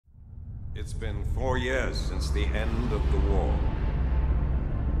It's been 4 years since the end of the war.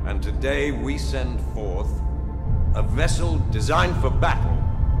 And today we send forth a vessel designed for battle,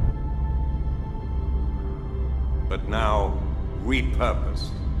 but now repurposed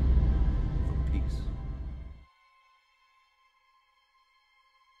for peace.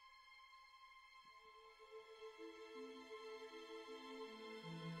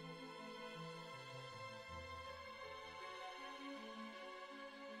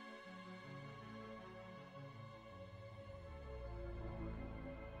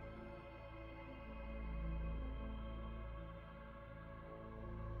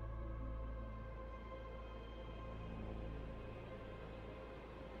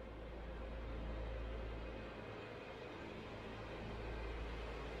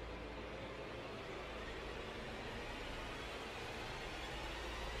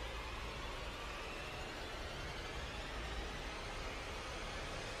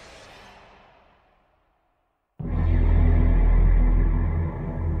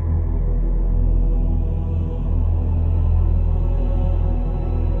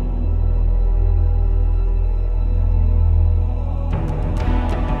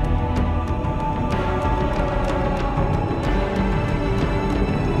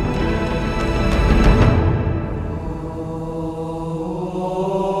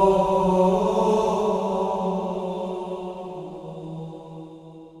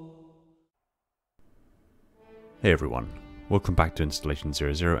 Hey everyone, welcome back to Installation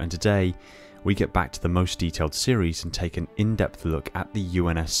 00, and today we get back to the most detailed series and take an in-depth look at the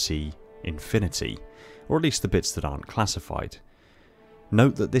UNSC Infinity, or at least the bits that aren't classified.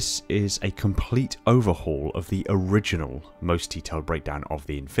 Note that this is a complete overhaul of the original most detailed breakdown of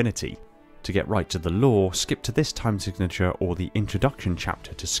the Infinity. To get right to the lore, skip to this time signature or the introduction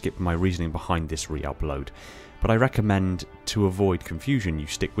chapter to skip my reasoning behind this re-upload, but I recommend, to avoid confusion, you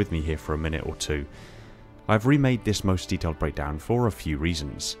stick with me here for a minute or two. I've remade this most detailed breakdown for a few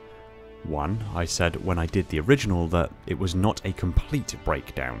reasons. One, I said when I did the original that it was not a complete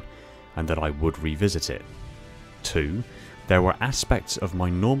breakdown, and that I would revisit it. Two, there were aspects of my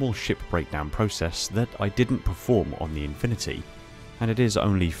normal ship breakdown process that I didn't perform on the Infinity, and it is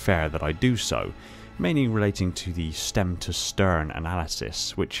only fair that I do so, mainly relating to the stem to stern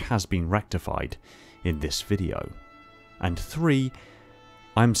analysis, which has been rectified in this video. And three,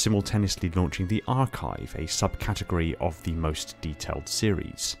 I'm simultaneously launching the Archive, a subcategory of the most detailed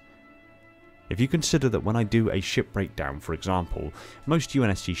series. If you consider that when I do a ship breakdown, for example, most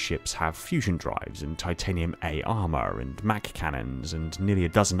UNSC ships have fusion drives and titanium A armour and Mac cannons and nearly a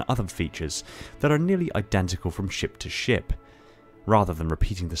dozen other features that are nearly identical from ship to ship. Rather than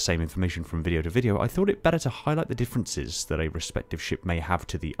repeating the same information from video to video, I thought it better to highlight the differences that a respective ship may have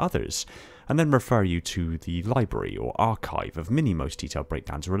to the others, and then refer you to the library or archive of mini most detailed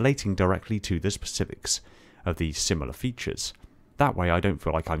breakdowns relating directly to the specifics of these similar features. That way I don't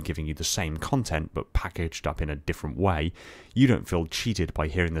feel like I'm giving you the same content but packaged up in a different way. You don't feel cheated by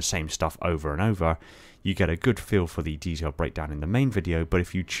hearing the same stuff over and over. You get a good feel for the detailed breakdown in the main video, but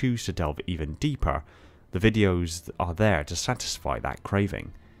if you choose to delve even deeper, the videos are there to satisfy that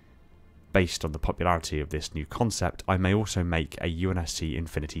craving. Based on the popularity of this new concept, I may also make a UNSC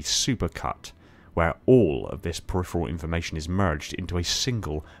Infinity Supercut, where all of this peripheral information is merged into a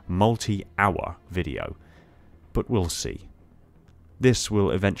single multi-hour video. But we'll see. This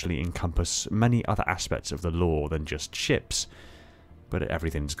will eventually encompass many other aspects of the lore than just ships, but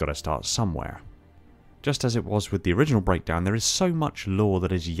everything's got to start somewhere. Just as it was with the original breakdown, there is so much lore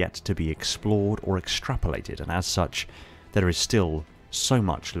that is yet to be explored or extrapolated, and as such, there is still so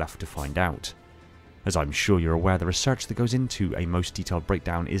much left to find out. As I'm sure you're aware, the research that goes into a most detailed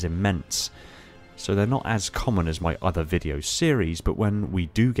breakdown is immense, so they're not as common as my other video series, but when we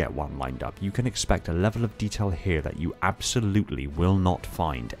do get one lined up, you can expect a level of detail here that you absolutely will not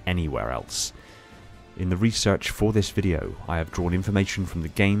find anywhere else. In the research for this video, I have drawn information from the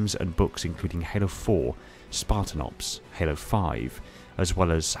games and books including Halo 4, Spartan Ops, Halo 5, as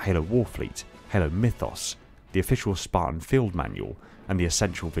well as Halo Warfleet, Halo Mythos, the official Spartan Field Manual, and the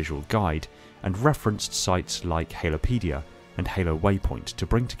Essential Visual Guide, and referenced sites like Halopedia and Halo Waypoint to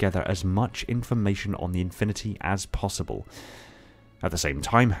bring together as much information on the Infinity as possible. At the same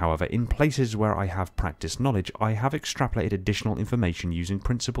time, however, in places where I have practiced knowledge, I have extrapolated additional information using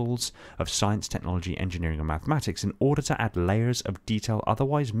principles of science, technology, engineering and mathematics in order to add layers of detail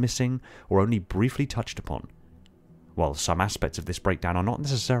otherwise missing or only briefly touched upon. While some aspects of this breakdown are not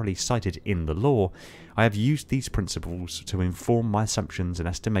necessarily cited in the lore, I have used these principles to inform my assumptions and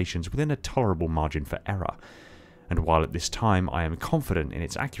estimations within a tolerable margin for error, and while at this time I am confident in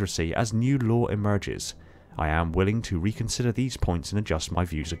its accuracy, as new lore emerges, I am willing to reconsider these points and adjust my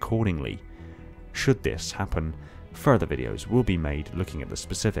views accordingly. Should this happen, further videos will be made looking at the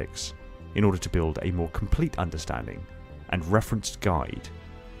specifics, in order to build a more complete understanding and referenced guide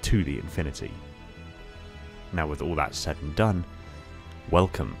to the Infinity. Now, with all that said and done,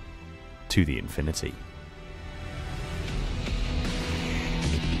 welcome to the Infinity.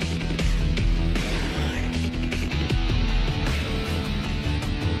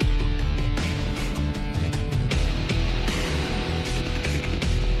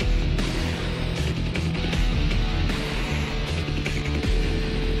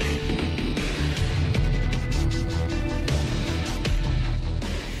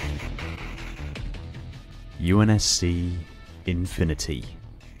 UNSC Infinity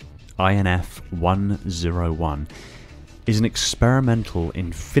INF 101 is an experimental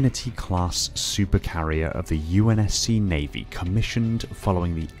Infinity-class supercarrier of the UNSC Navy commissioned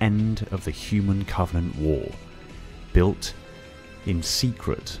following the end of the Human Covenant War. Built in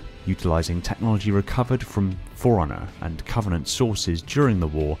secret, utilising technology recovered from Forerunner and Covenant sources during the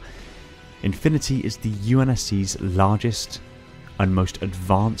war, Infinity is the UNSC's largest and most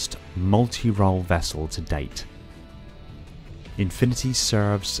advanced multi-role vessel to date. Infinity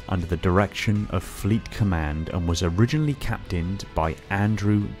serves under the direction of Fleet Command and was originally captained by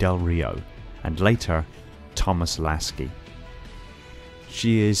Andrew Del Rio and later Thomas Lasky.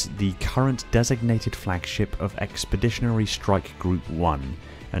 She is the current designated flagship of Expeditionary Strike Group 1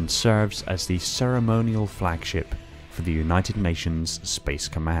 and serves as the ceremonial flagship for the United Nations Space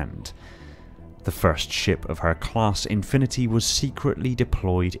Command. The first ship of her class, Infinity, was secretly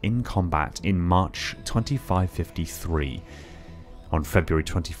deployed in combat in March 2553. On February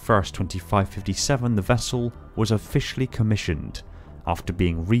 21, 2557, the vessel was officially commissioned after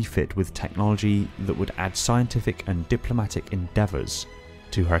being refit with technology that would add scientific and diplomatic endeavours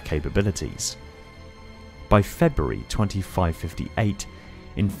to her capabilities. By February 2558,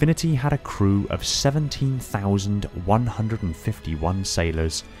 Infinity had a crew of 17,151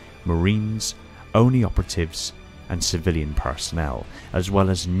 sailors, marines, ONI operatives and civilian personnel, as well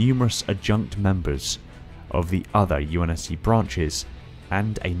as numerous adjunct members of the other UNSC branches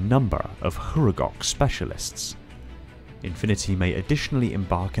and a number of Hurugok specialists. Infinity may additionally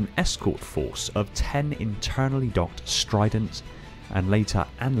embark an escort force of 10 internally docked Strident and later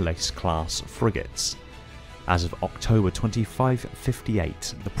Analyst class frigates. As of October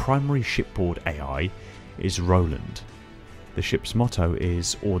 2558, the primary shipboard AI is Roland. The ship's motto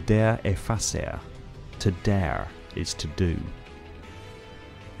is Order et faire. To dare is to do.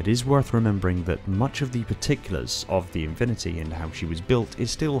 It is worth remembering that much of the particulars of the Infinity and how she was built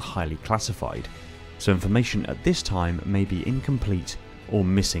is still highly classified, so information at this time may be incomplete or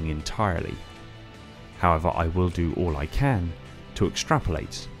missing entirely. However, I will do all I can to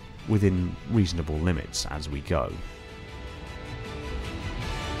extrapolate within reasonable limits as we go.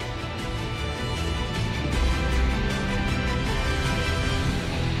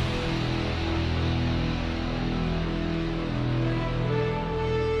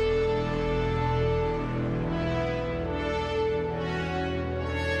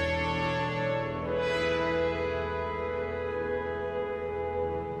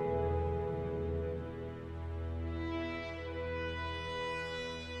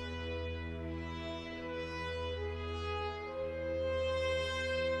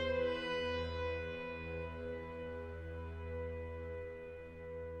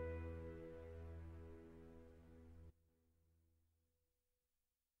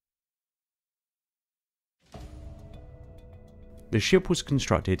 The ship was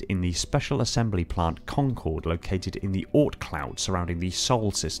constructed in the Special Assembly Plant Concord located in the Oort cloud surrounding the Sol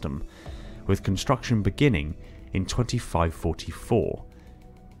system, with construction beginning in 2544.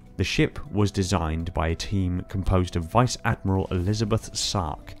 The ship was designed by a team composed of Vice Admiral Elizabeth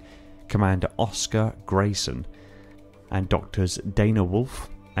Sark, Commander Oscar Grayson, and Doctors Dana Wolf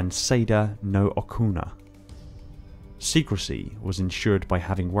and Seda No Okuna. Secrecy was ensured by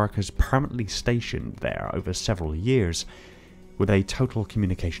having workers permanently stationed there over several years, with a total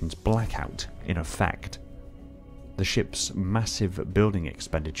communications blackout in effect. The ship's massive building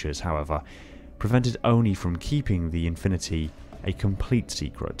expenditures, however, prevented ONI from keeping the Infinity a complete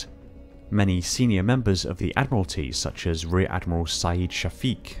secret. Many senior members of the Admiralty, such as Rear Admiral Saeed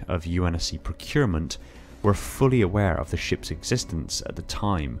Shafiq of UNSC Procurement, were fully aware of the ship's existence at the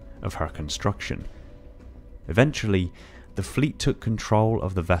time of her construction. Eventually, the fleet took control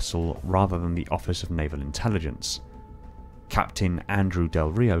of the vessel rather than the Office of Naval Intelligence. Captain Andrew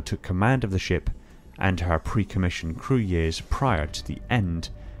Del Rio took command of the ship and her pre-commission crew years prior to the end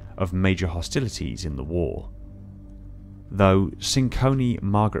of major hostilities in the war. though Synconi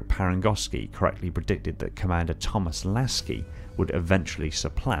Margaret Parangoski correctly predicted that Commander Thomas Lasky would eventually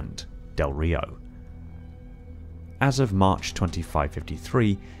supplant Del Rio. As of March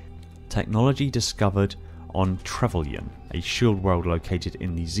 2553, technology discovered on Trevelyan, a shield world located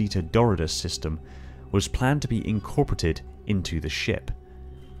in the Zeta Doridus system, was planned to be incorporated into the ship.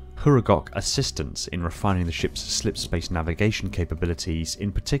 Huragok assistance in refining the ship's slipspace navigation capabilities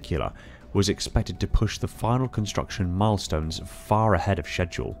in particular was expected to push the final construction milestones far ahead of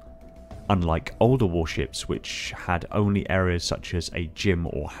schedule. Unlike older warships which had only areas such as a gym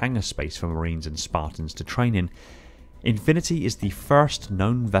or hangar space for Marines and Spartans to train in, Infinity is the first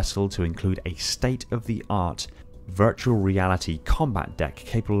known vessel to include a state-of-the-art virtual reality combat deck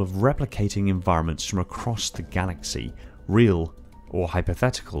capable of replicating environments from across the galaxy, real or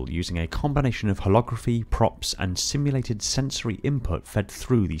hypothetical, using a combination of holography, props and simulated sensory input fed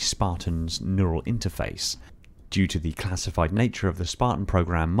through the Spartan's neural interface. Due to the classified nature of the Spartan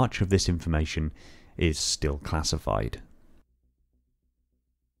program, much of this information is still classified.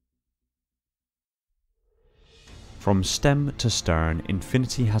 From stem to stern,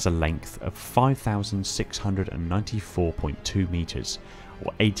 Infinity has a length of 5,694.2 meters,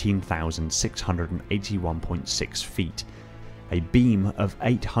 or 18,681.6 feet, a beam of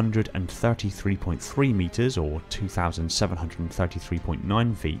 833.3 meters, or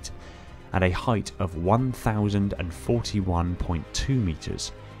 2,733.9 feet, and a height of 1,041.2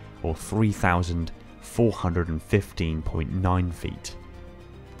 meters, or 3,415.9 feet.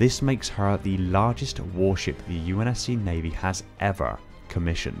 This makes her the largest warship the UNSC Navy has ever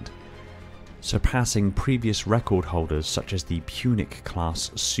commissioned, surpassing previous record holders such as the Punic-class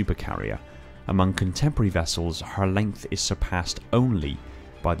supercarrier. Among contemporary vessels, her length is surpassed only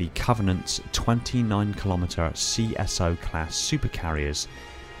by the Covenant's 29-kilometer CSO-class supercarriers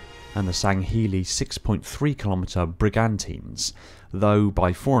and the Sangheili 6.3-kilometer Brigantines, though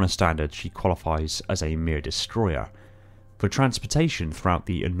by foreigner standards she qualifies as a mere destroyer. For transportation throughout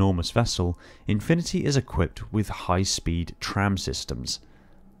the enormous vessel, Infinity is equipped with high-speed tram systems.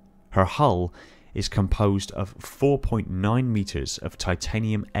 Her hull is composed of 4.9 meters of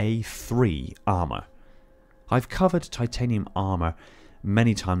titanium A3 armour. I've covered titanium armour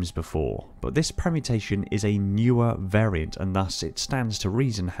many times before, but this permutation is a newer variant and thus it stands to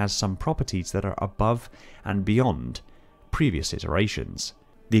reason has some properties that are above and beyond previous iterations.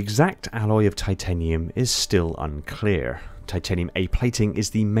 The exact alloy of titanium is still unclear. Titanium A plating is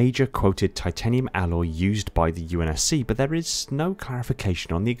the major quoted titanium alloy used by the UNSC, but there is no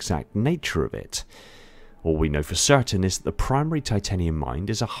clarification on the exact nature of it. All we know for certain is that the primary titanium mined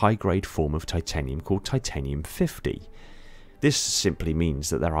is a high-grade form of titanium called titanium 50. This simply means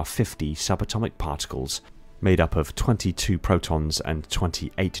that there are 50 subatomic particles made up of 22 protons and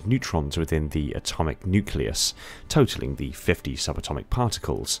 28 neutrons within the atomic nucleus, totaling the 50 subatomic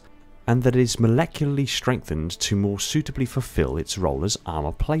particles, and that it is molecularly strengthened to more suitably fulfill its role as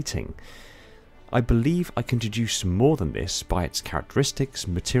armour plating. I believe I can deduce more than this by its characteristics,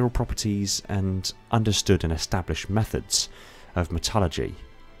 material properties, and understood and established methods of metallurgy.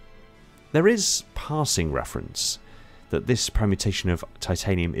 There is passing reference that this permutation of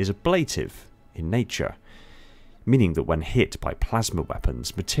titanium is ablative in nature, meaning that when hit by plasma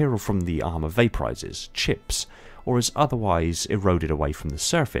weapons, material from the armour vaporizes, chips, or is otherwise eroded away from the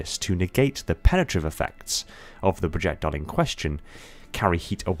surface to negate the penetrative effects of the projectile in question, carry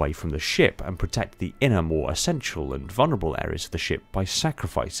heat away from the ship, and protect the inner, more essential and vulnerable areas of the ship by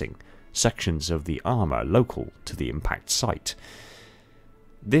sacrificing sections of the armour local to the impact site.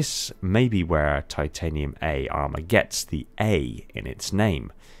 This may be where titanium A armour gets the A in its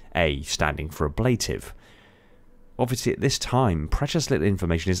name, A standing for ablative. Obviously at this time, precious little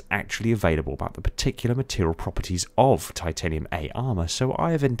information is actually available about the particular material properties of titanium A armour, so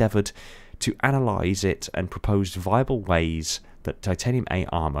I have endeavoured to analyse it and proposed viable ways that titanium A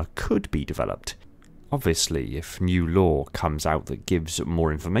armour could be developed. Obviously, if new law comes out that gives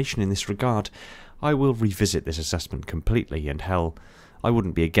more information in this regard, I will revisit this assessment completely, and hell, I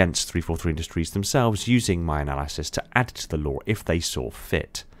wouldn't be against 343 Industries themselves using my analysis to add to the law if they saw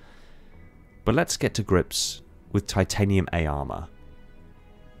fit. But let's get to grips with titanium A armour.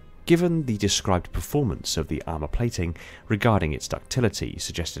 Given the described performance of the armour plating regarding its ductility,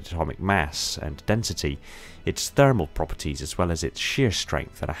 suggested atomic mass and density, its thermal properties as well as its shear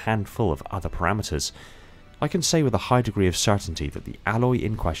strength and a handful of other parameters, I can say with a high degree of certainty that the alloy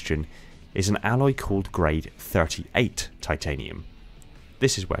in question is an alloy called grade 38 titanium.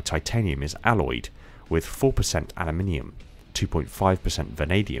 This is where titanium is alloyed with 4% aluminium, 2.5%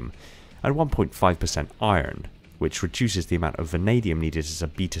 vanadium, and 1.5% iron, which reduces the amount of vanadium needed as a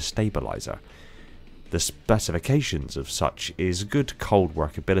beta stabilizer. The specifications of such is good cold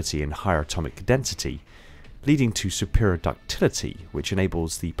workability and higher atomic density, leading to superior ductility, which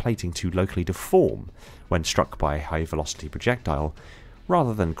enables the plating to locally deform when struck by a high velocity projectile,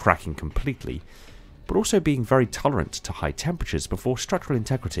 rather than cracking completely, but also being very tolerant to high temperatures before structural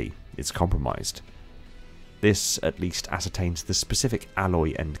integrity is compromised. This at least ascertains the specific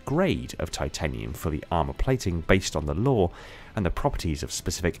alloy and grade of titanium for the armour plating based on the law and the properties of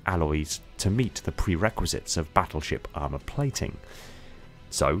specific alloys to meet the prerequisites of battleship armour plating.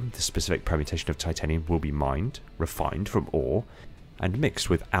 So, the specific permutation of titanium will be mined, refined from ore, and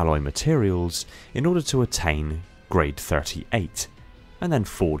mixed with alloy materials in order to attain grade 38, and then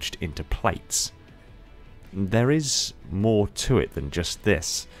forged into plates. There is more to it than just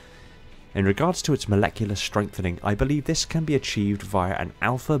this. In regards to its molecular strengthening, I believe this can be achieved via an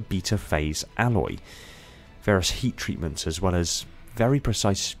alpha-beta phase alloy. Various heat treatments as well as very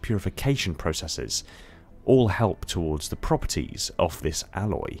precise purification processes all help towards the properties of this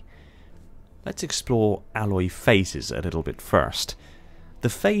alloy. Let's explore alloy phases a little bit first. The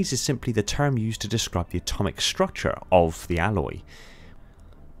phase is simply the term used to describe the atomic structure of the alloy.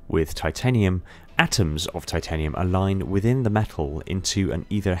 With titanium, atoms of titanium align within the metal into an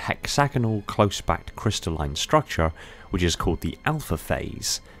either hexagonal close-packed crystalline structure, which is called the alpha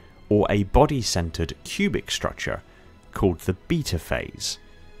phase, or a body-centered cubic structure, called the beta phase.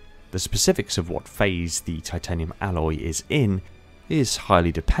 The specifics of what phase the titanium alloy is in is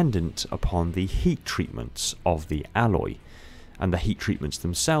highly dependent upon the heat treatments of the alloy, and the heat treatments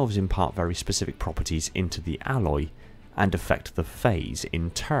themselves impart very specific properties into the alloy and affect the phase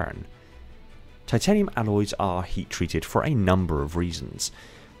in turn. Titanium alloys are heat treated for a number of reasons,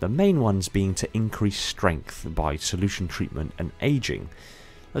 the main ones being to increase strength by solution treatment and aging,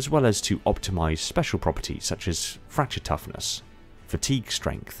 as well as to optimize special properties such as fracture toughness, fatigue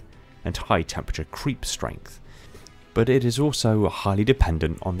strength, and high temperature creep strength. But it is also highly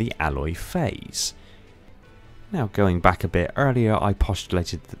dependent on the alloy phase. Now, going back a bit earlier, I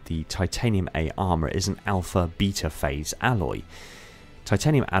postulated that the titanium A armour is an alpha-beta phase alloy.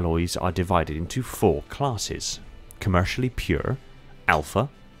 Titanium alloys are divided into 4 classes: commercially pure, alpha,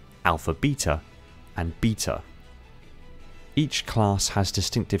 alpha-beta, and beta. Each class has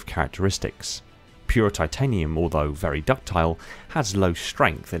distinctive characteristics. Pure titanium, although very ductile, has low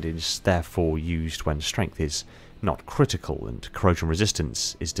strength and is therefore used when strength is not critical and corrosion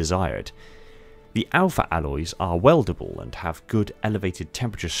resistance is desired. The alpha alloys are weldable and have good elevated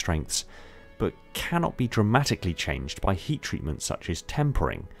temperature strengths, but cannot be dramatically changed by heat treatment such as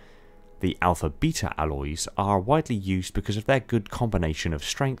tempering. The alpha-beta alloys are widely used because of their good combination of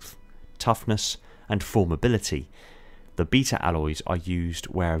strength, toughness, and formability. The beta alloys are used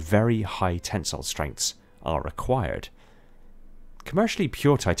where very high tensile strengths are required. Commercially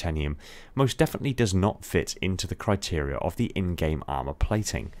pure titanium most definitely does not fit into the criteria of the in-game armour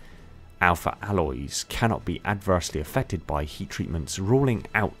plating. Alpha alloys cannot be adversely affected by heat treatments, ruling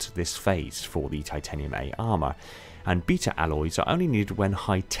out this phase for the titanium A armour, and beta alloys are only needed when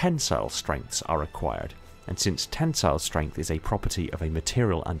high tensile strengths are required, and since tensile strength is a property of a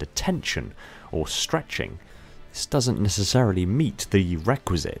material under tension or stretching, this doesn't necessarily meet the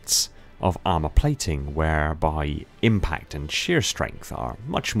requisites of armour plating, whereby impact and shear strength are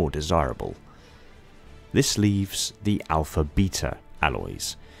much more desirable. This leaves the alpha-beta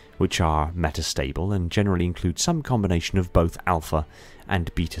alloys, which are metastable and generally include some combination of both alpha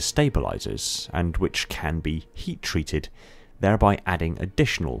and beta stabilizers, and which can be heat treated, thereby adding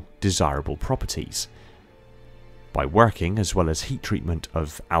additional desirable properties. By working as well as heat treatment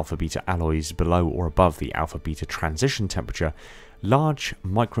of alpha-beta alloys below or above the alpha-beta transition temperature, large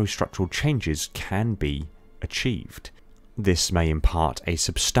microstructural changes can be achieved. This may impart a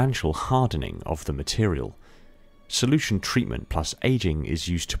substantial hardening of the material. Solution treatment plus aging is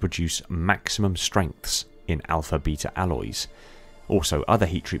used to produce maximum strengths in alpha-beta alloys. Also, other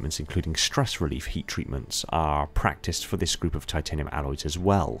heat treatments including stress relief heat treatments are practiced for this group of titanium alloys as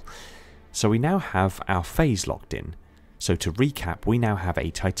well. So we now have our phase locked in. So to recap, we now have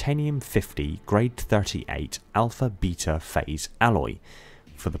a titanium 50 grade 38 alpha-beta phase alloy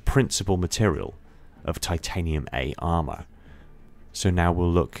for the principal material of titanium A armour. So now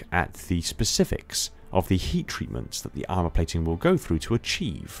we'll look at the specifics of the heat treatments that the armour plating will go through to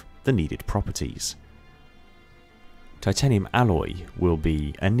achieve the needed properties. Titanium alloy will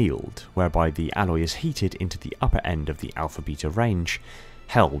be annealed, whereby the alloy is heated into the upper end of the alpha-beta range,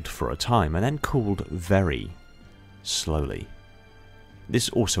 held for a time, and then cooled very slowly. This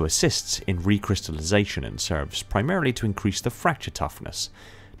also assists in recrystallization and serves primarily to increase the fracture toughness,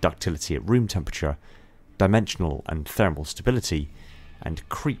 ductility at room temperature, dimensional and thermal stability, and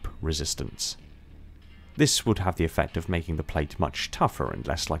creep resistance. This would have the effect of making the plate much tougher and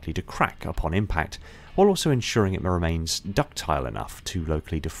less likely to crack upon impact, while also ensuring it remains ductile enough to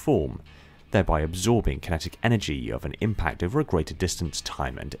locally deform, thereby absorbing kinetic energy of an impact over a greater distance,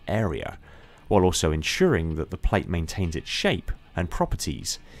 time and area, while also ensuring that the plate maintains its shape and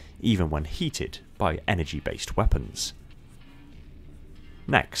properties, even when heated by energy-based weapons.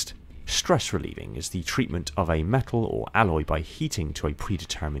 Next, stress relieving is the treatment of a metal or alloy by heating to a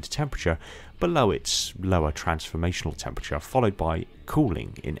predetermined temperature below its lower transformational temperature, followed by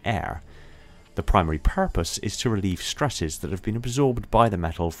cooling in air. The primary purpose is to relieve stresses that have been absorbed by the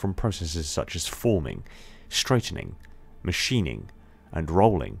metal from processes such as forming, straightening, machining, and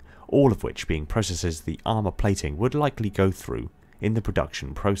rolling, all of which being processes the armour plating would likely go through in the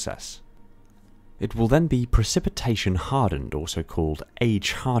production process. It will then be precipitation hardened, also called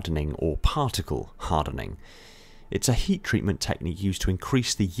age hardening or particle hardening. It's a heat treatment technique used to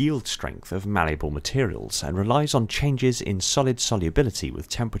increase the yield strength of malleable materials and relies on changes in solid solubility with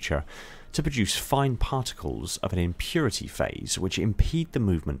temperature to produce fine particles of an impurity phase which impede the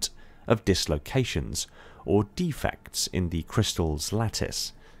movement of dislocations or defects in the crystal's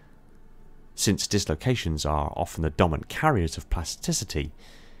lattice. Since dislocations are often the dominant carriers of plasticity,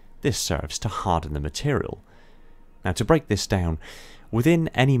 this serves to harden the material. Now, to break this down, within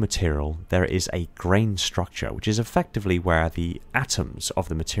any material there is a grain structure, which is effectively where the atoms of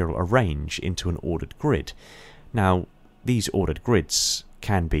the material arrange into an ordered grid. Now, these ordered grids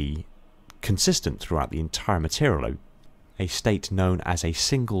can be consistent throughout the entire material, a state known as a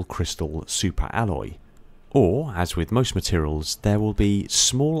single crystal superalloy. Or, as with most materials, there will be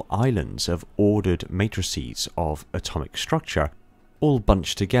small islands of ordered matrices of atomic structure, all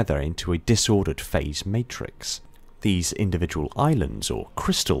bunched together into a disordered phase matrix. These individual islands, or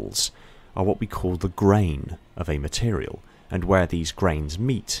crystals, are what we call the grain of a material, and where these grains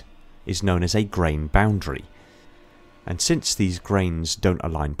meet is known as a grain boundary. And since these grains don't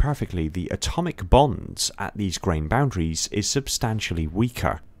align perfectly, the atomic bonds at these grain boundaries is substantially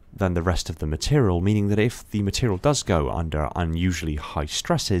weaker than the rest of the material, meaning that if the material does go under unusually high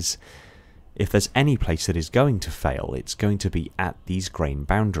stresses, if there's any place that is going to fail, it's going to be at these grain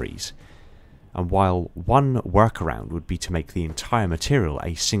boundaries. And while one workaround would be to make the entire material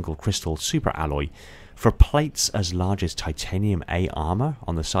a single crystal superalloy, for plates as large as titanium A armour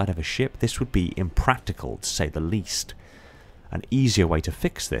on the side of a ship, this would be impractical to say the least. An easier way to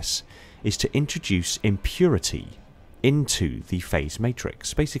fix this is to introduce impurity into the phase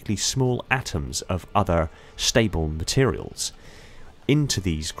matrix, basically small atoms of other stable materials, into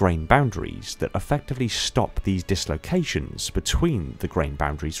these grain boundaries that effectively stop these dislocations between the grain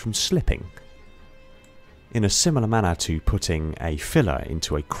boundaries from slipping. In a similar manner to putting a filler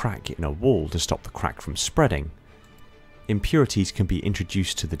into a crack in a wall to stop the crack from spreading, impurities can be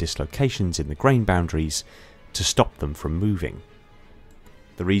introduced to the dislocations in the grain boundaries to stop them from moving.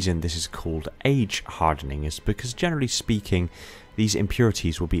 The reason this is called age hardening is because, generally speaking, these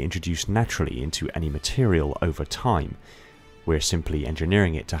impurities will be introduced naturally into any material over time. We're simply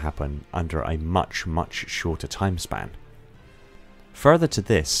engineering it to happen under a much shorter time span. Further to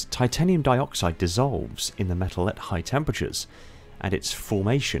this, titanium dioxide dissolves in the metal at high temperatures, and its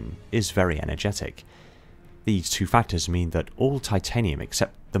formation is very energetic. These two factors mean that all titanium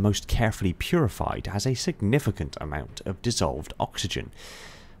except the most carefully purified has a significant amount of dissolved oxygen.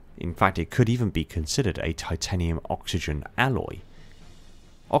 In fact, it could even be considered a titanium-oxygen alloy.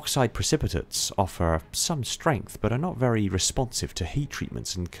 Oxide precipitates offer some strength but are not very responsive to heat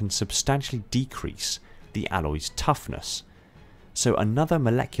treatments and can substantially decrease the alloy's toughness. So another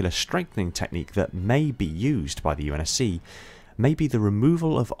molecular strengthening technique that may be used by the UNSC may be the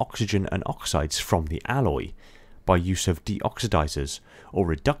removal of oxygen and oxides from the alloy by use of deoxidizers or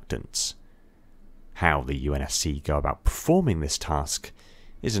reductants. How the UNSC go about performing this task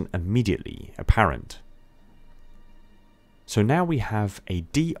isn't immediately apparent. So now we have a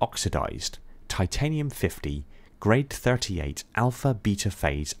deoxidized titanium-50 grade 38 alpha-beta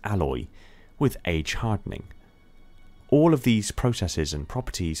phase alloy with age hardening. All of these processes and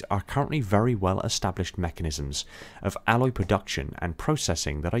properties are currently very well established mechanisms of alloy production and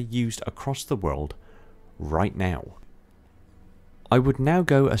processing that are used across the world right now. I would now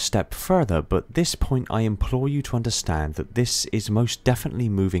go a step further, but at this point I implore you to understand that this is most definitely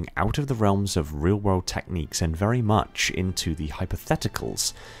moving out of the realms of real-world techniques and very much into the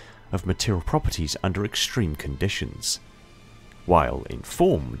hypotheticals of material properties under extreme conditions. While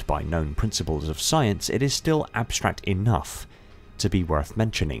informed by known principles of science, it is still abstract enough to be worth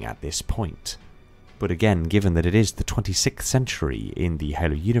mentioning at this point. But again, given that it is the 26th century in the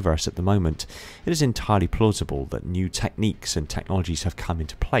Halo universe at the moment, it is entirely plausible that new techniques and technologies have come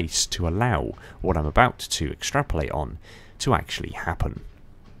into place to allow what I'm about to extrapolate on to actually happen.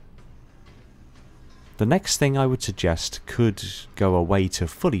 The next thing I would suggest could go a way to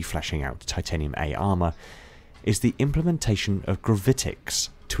fully fleshing out Titanium A armour is the implementation of gravitics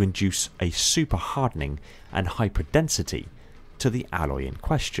to induce a super hardening and hyperdensity to the alloy in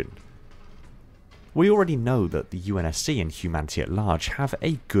question. We already know that the UNSC and humanity at large have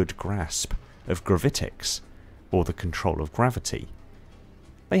a good grasp of gravitics, or the control of gravity.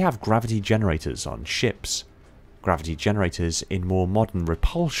 They have gravity generators on ships, gravity generators in more modern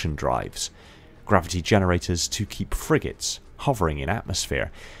repulsion drives, gravity generators to keep frigates hovering in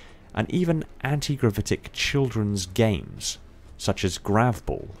atmosphere, and even anti-gravitic children's games, such as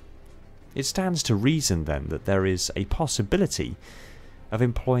Gravball. It stands to reason then that there is a possibility of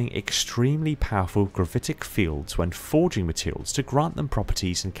employing extremely powerful gravitic fields when forging materials to grant them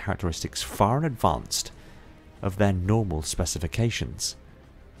properties and characteristics far in advance of their normal specifications.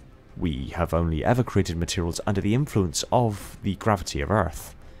 We have only ever created materials under the influence of the gravity of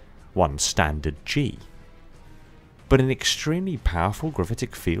Earth, one standard G. But in extremely powerful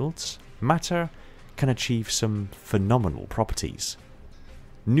gravitic fields, matter can achieve some phenomenal properties.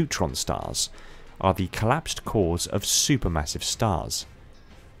 Neutron stars are the collapsed cores of supermassive stars.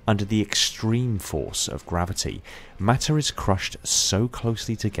 Under the extreme force of gravity, matter is crushed so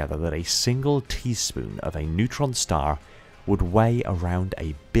closely together that a single teaspoon of a neutron star would weigh around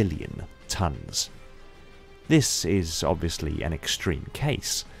 1 billion tons. This is obviously an extreme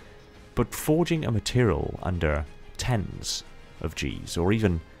case, but forging a material under tens of Gs or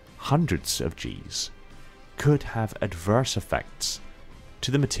even hundreds of Gs could have adverse effects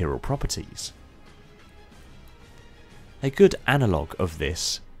to the material properties. A good analogue of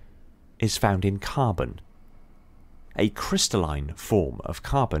this is found in carbon. A crystalline form of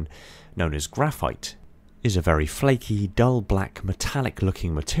carbon, known as graphite, is a very flaky, dull black, metallic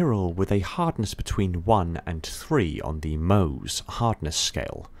looking material with a hardness between 1 and 3 on the Mohs hardness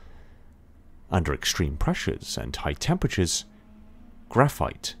scale. Under extreme pressures and high temperatures,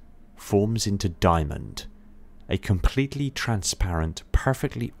 graphite forms into diamond, a completely transparent,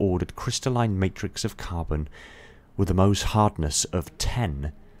 perfectly ordered crystalline matrix of carbon with a Mohs hardness of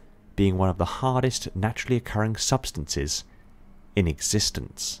 10, being one of the hardest naturally occurring substances in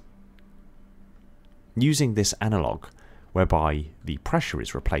existence. Using this analogue, whereby the pressure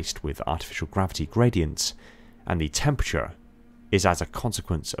is replaced with artificial gravity gradients, and the temperature is as a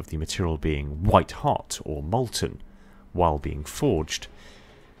consequence of the material being white hot or molten while being forged,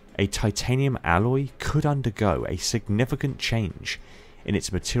 a titanium alloy could undergo a significant change in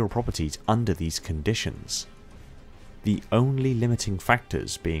its material properties under these conditions. The only limiting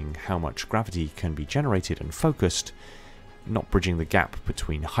factors being how much gravity can be generated and focused, not bridging the gap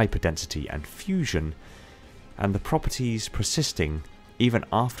between hyperdensity and fusion, and the properties persisting even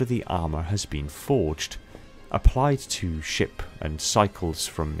after the armour has been forged, applied to ship and cycles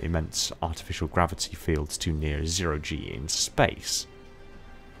from immense artificial gravity fields to near 0G in space.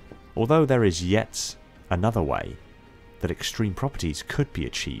 Although there is yet another way that extreme properties could be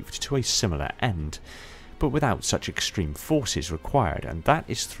achieved to a similar end, but without such extreme forces required, and that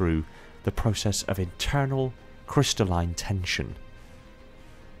is through the process of internal crystalline tension.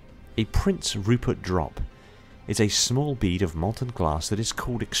 A Prince Rupert drop is a small bead of molten glass that is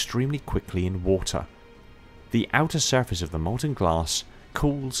cooled extremely quickly in water. The outer surface of the molten glass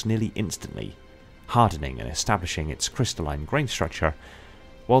cools nearly instantly, hardening and establishing its crystalline grain structure,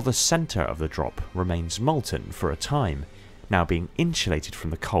 while the centre of the drop remains molten for a time, now being insulated from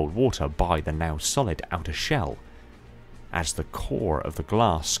the cold water by the now solid outer shell. As the core of the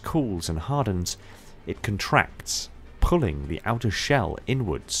glass cools and hardens, it contracts, pulling the outer shell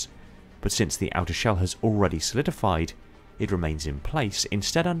inwards, but since the outer shell has already solidified, it remains in place,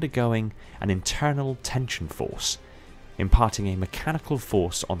 instead undergoing an internal tension force, imparting a mechanical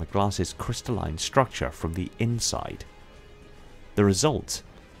force on the glass's crystalline structure from the inside. The result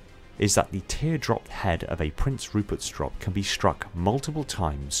is that the teardrop head of a Prince Rupert's drop can be struck multiple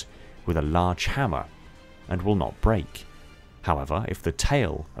times with a large hammer and will not break. However, if the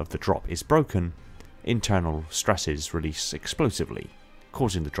tail of the drop is broken, internal stresses release explosively,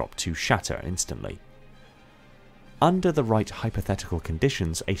 causing the drop to shatter instantly. Under the right hypothetical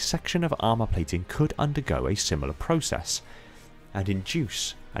conditions, a section of armour plating could undergo a similar process and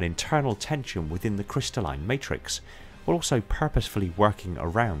induce an internal tension within the crystalline matrix, while also purposefully working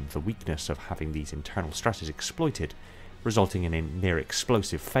around the weakness of having these internal stresses exploited, resulting in a near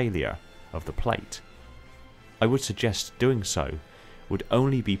explosive failure of the plate. I would suggest doing so would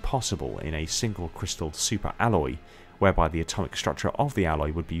only be possible in a single crystal superalloy, whereby the atomic structure of the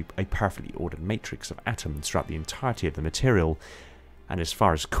alloy would be a perfectly ordered matrix of atoms throughout the entirety of the material, and as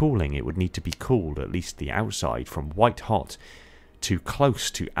far as cooling, it would need to be cooled, at least the outside, from white hot to close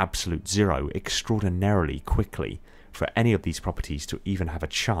to absolute zero extraordinarily quickly for any of these properties to even have a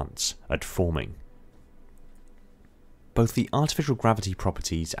chance at forming. Both the artificial gravity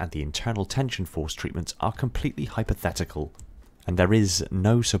properties and the internal tension force treatments are completely hypothetical, and there is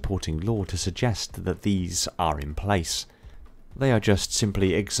no supporting law to suggest that these are in place. They are just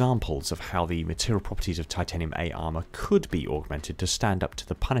simply examples of how the material properties of Titanium A armour could be augmented to stand up to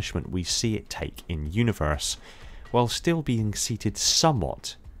the punishment we see it take in universe, while still being seated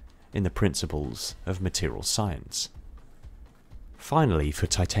somewhat in the principles of material science. Finally, for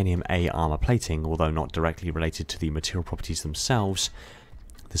Titanium A armour plating, although not directly related to the material properties themselves,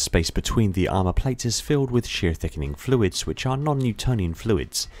 the space between the armour plates is filled with shear thickening fluids, which are non-Newtonian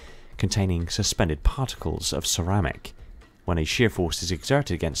fluids, containing suspended particles of ceramic. When a shear force is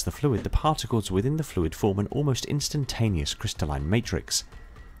exerted against the fluid, the particles within the fluid form an almost instantaneous crystalline matrix,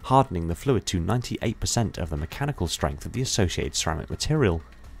 hardening the fluid to 98% of the mechanical strength of the associated ceramic material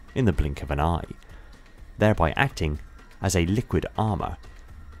in the blink of an eye, thereby acting as a liquid armour,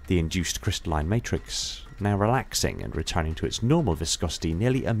 the induced crystalline matrix now relaxing and returning to its normal viscosity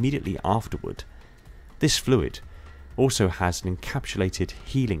nearly immediately afterward. This fluid also has an encapsulated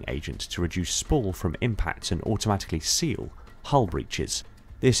healing agent to reduce sprawl from impacts and automatically seal hull breaches.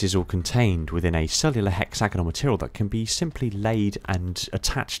 This is all contained within a cellular hexagonal material that can be simply laid and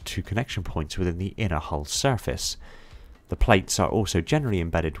attached to connection points within the inner hull surface. The plates are also generally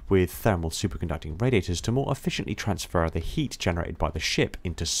embedded with thermal superconducting radiators to more efficiently transfer the heat generated by the ship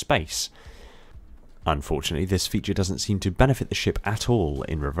into space. Unfortunately, this feature doesn't seem to benefit the ship at all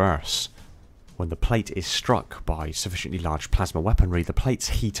in reverse. When the plate is struck by sufficiently large plasma weaponry, the plates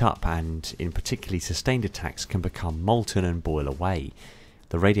heat up and, in particularly sustained attacks, can become molten and boil away.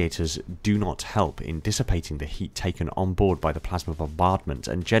 The radiators do not help in dissipating the heat taken on board by the plasma bombardment,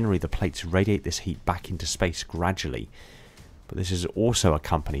 and generally the plates radiate this heat back into space gradually. But this is also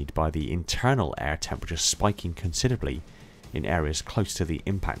accompanied by the internal air temperature spiking considerably in areas close to the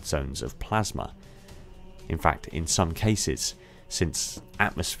impact zones of plasma. In fact, in some cases, since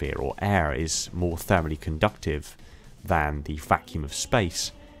atmosphere or air is more thermally conductive than the vacuum of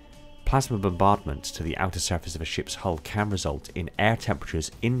space, plasma bombardment to the outer surface of a ship's hull can result in air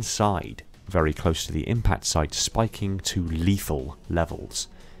temperatures inside, very close to the impact site, spiking to lethal levels,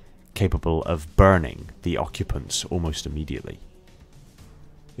 capable of burning the occupants almost immediately.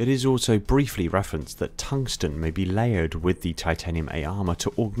 It is also briefly referenced that tungsten may be layered with the Titanium A armour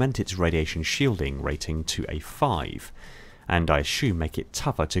to augment its radiation shielding rating to a 5, and I assume make it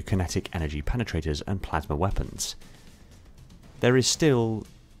tougher to kinetic energy penetrators and plasma weapons. There is still,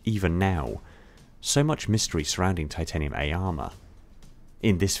 even now, so much mystery surrounding Titanium A armour.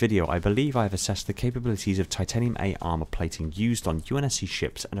 In this video, I believe I have assessed the capabilities of Titanium A armour plating used on UNSC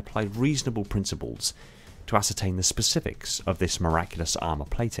ships and applied reasonable principles to ascertain the specifics of this miraculous armour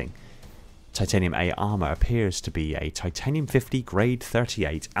plating. Titanium A armour appears to be a Titanium 50 grade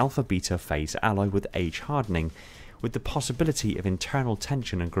 38 alpha-beta phase alloy with age hardening, with the possibility of internal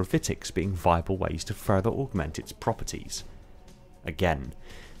tension and gravitics being viable ways to further augment its properties. Again,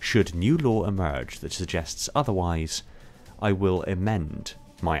 should new law emerge that suggests otherwise, I will amend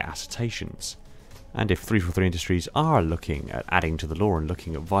my assertions. And if 343 Industries are looking at adding to the law and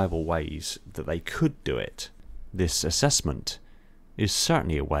looking at viable ways that they could do it, this assessment is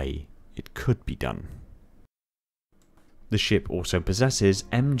certainly a way it could be done. The ship also possesses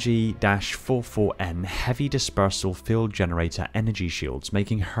MG-44N heavy dispersal field generator energy shields,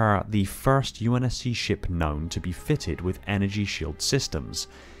 making her the first UNSC ship known to be fitted with energy shield systems.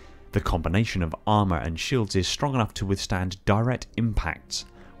 The combination of armour and shields is strong enough to withstand direct impacts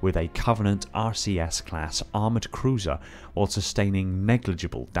with a Covenant RCS class armoured cruiser while sustaining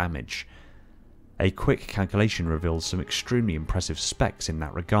negligible damage. A quick calculation reveals some extremely impressive specs in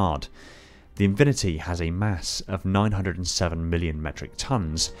that regard. The Infinity has a mass of 907 million metric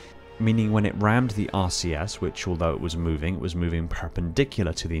tons, meaning when it rammed the RCS, which although it was moving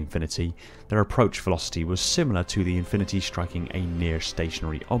perpendicular to the Infinity, their approach velocity was similar to the Infinity striking a near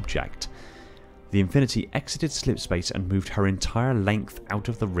stationary object. The Infinity exited Slipspace and moved her entire length out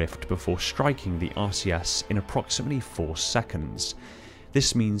of the rift before striking the RCS in approximately 4 seconds.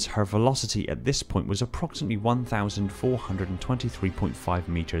 This means her velocity at this point was approximately 1,423.5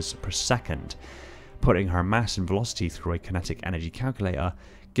 meters per second. Putting her mass and velocity through a kinetic energy calculator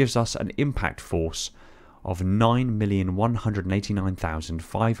gives us an impact force of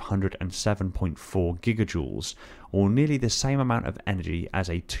 9,189,507.4 gigajoules, or nearly the same amount of energy as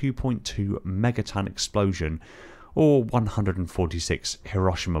a 2.2 megaton explosion or 146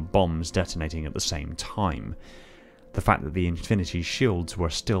 Hiroshima bombs detonating at the same time. The fact that the Infinity shields were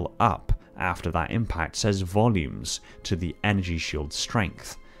still up after that impact says volumes to the energy shield's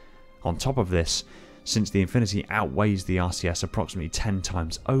strength. On top of this, since the Infinity outweighs the RCS approximately 10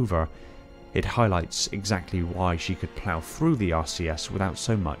 times over, it highlights exactly why she could plough through the RCS without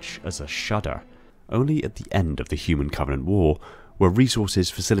so much as a shudder. Only at the end of the Human Covenant War were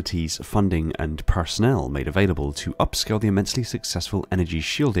resources, facilities, funding and personnel made available to upscale the immensely successful energy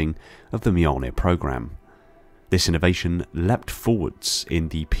shielding of the MJOLNIR program. This innovation leapt forwards in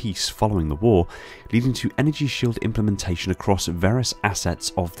the peace following the war, leading to energy shield implementation across various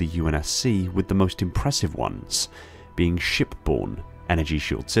assets of the UNSC, with the most impressive ones being shipborne energy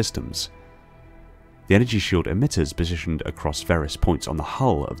shield systems. The energy shield emitters positioned across various points on the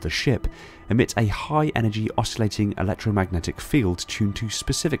hull of the ship emit a high-energy oscillating electromagnetic field tuned to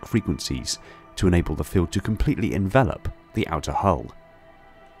specific frequencies to enable the field to completely envelop the outer hull.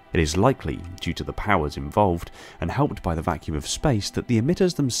 It is likely, due to the powers involved and helped by the vacuum of space, that the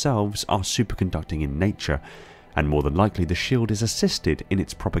emitters themselves are superconducting in nature, and more than likely the shield is assisted in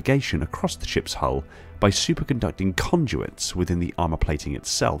its propagation across the ship's hull by superconducting conduits within the armour plating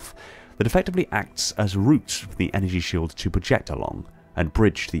itself that effectively acts as routes for the energy shield to project along and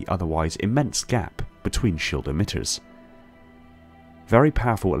bridge the otherwise immense gap between shield emitters. Very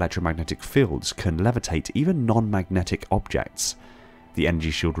powerful electromagnetic fields can levitate even non-magnetic objects. The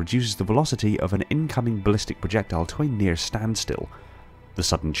energy shield reduces the velocity of an incoming ballistic projectile to a near standstill. The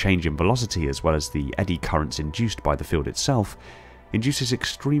sudden change in velocity, as well as the eddy currents induced by the field itself, induces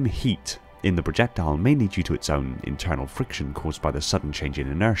extreme heat in the projectile, mainly due to its own internal friction caused by the sudden change in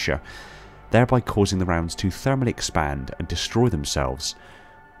inertia, thereby causing the rounds to thermally expand and destroy themselves,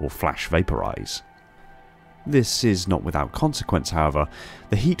 or flash vaporize. This is not without consequence, however.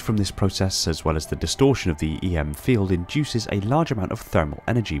 The heat from this process, as well as the distortion of the EM field, induces a large amount of thermal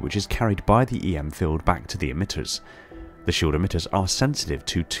energy which is carried by the EM field back to the emitters. The shield emitters are sensitive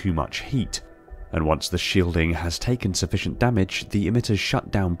to too much heat, and once the shielding has taken sufficient damage, the emitters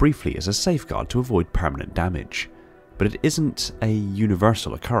shut down briefly as a safeguard to avoid permanent damage. But it isn't a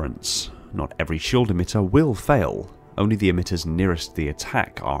universal occurrence. Not every shield emitter will fail. Only the emitters nearest the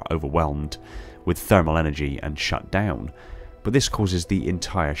attack are overwhelmed with thermal energy and shut down, but this causes the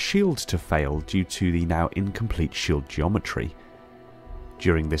entire shield to fail due to the now incomplete shield geometry.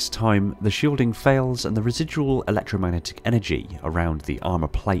 During this time, the shielding fails and the residual electromagnetic energy around the armour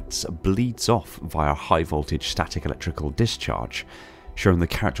plates bleeds off via high voltage static electrical discharge, showing the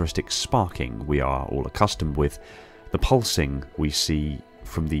characteristic sparking we are all accustomed with. The pulsing we see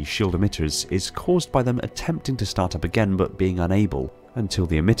from the shield emitters is caused by them attempting to start up again but being unable, until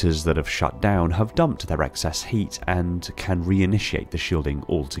the emitters that have shut down have dumped their excess heat and can reinitiate the shielding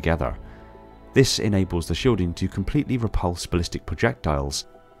altogether. This enables the shielding to completely repulse ballistic projectiles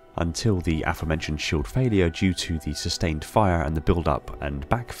until the aforementioned shield failure due to the sustained fire and the build-up and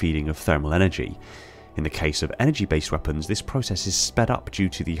backfeeding of thermal energy. In the case of energy-based weapons, this process is sped up due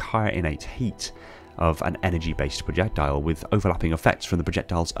to the higher innate heat of an energy-based projectile, with overlapping effects from the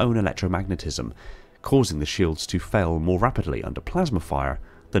projectile's own electromagnetism, causing the shields to fail more rapidly under plasma fire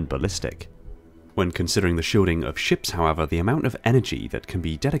than ballistic. When considering the shielding of ships, however, the amount of energy that can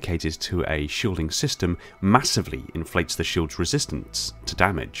be dedicated to a shielding system massively inflates the shield's resistance to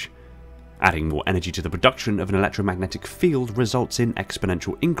damage. Adding more energy to the production of an electromagnetic field results in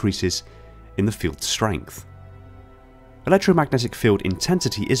exponential increases in the field's strength. Electromagnetic field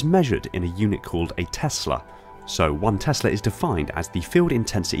intensity is measured in a unit called a Tesla. So 1 Tesla is defined as the field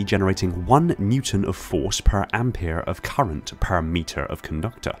intensity generating 1 Newton of force per ampere of current per meter of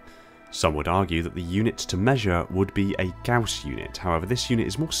conductor. Some would argue that the unit to measure would be a Gauss unit. However, this unit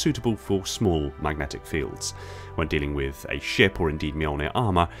is more suitable for small magnetic fields. When dealing with a ship or indeed MJOLNIR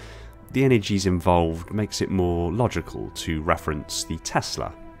armour, the energies involved makes it more logical to reference the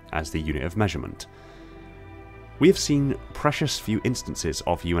Tesla as the unit of measurement. We have seen precious few instances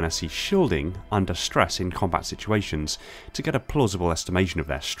of UNSC shielding under stress in combat situations to get a plausible estimation of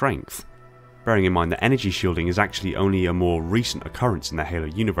their strength. Bearing in mind that energy shielding is actually only a more recent occurrence in the Halo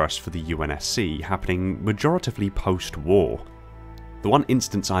universe for the UNSC, happening majoritively post-war. The one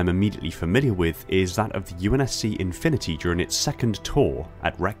instance I am immediately familiar with is that of the UNSC Infinity during its second tour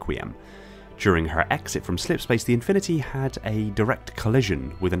at Requiem. During her exit from Slipspace, the Infinity had a direct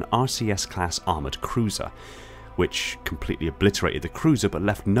collision with an RCS-class armoured cruiser, which completely obliterated the cruiser but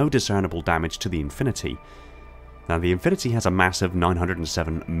left no discernible damage to the Infinity. Now, the Infinity has a mass of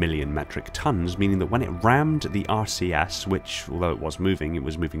 907 million metric tons, meaning that when it rammed the RCS, which, although it was moving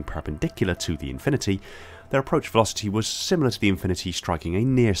perpendicular to the Infinity, their approach velocity was similar to the Infinity striking a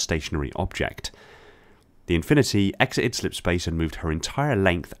near-stationary object. The Infinity exited slipspace and moved her entire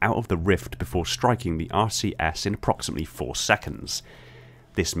length out of the rift before striking the RCS in approximately 4 seconds.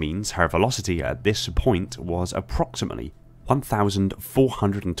 This means her velocity at this point was approximately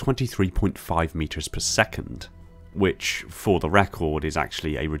 1,423.5 meters per second, which, for the record, is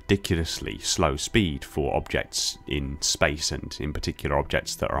actually a ridiculously slow speed for objects in space, and in particular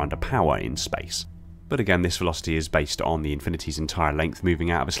objects that are under power in space. But again, this velocity is based on the Infinity's entire length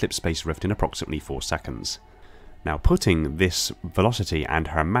moving out of a slipspace rift in approximately 4 seconds. Now, putting this velocity and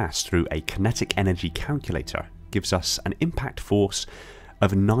her mass through a kinetic energy calculator gives us an impact force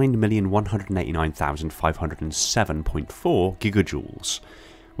of 9,189,507.4 gigajoules,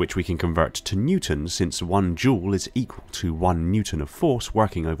 which we can convert to newtons since 1 joule is equal to 1 newton of force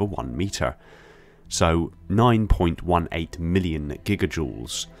working over 1 meter. So 9.18 million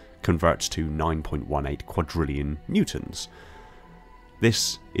gigajoules converts to 9.18 quadrillion newtons.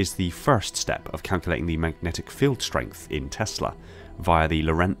 This is the first step of calculating the magnetic field strength in Tesla via the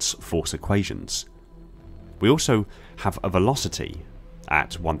Lorentz force equations. We also have a velocity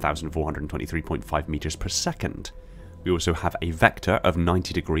at 1,423.5 meters per second. We also have a vector of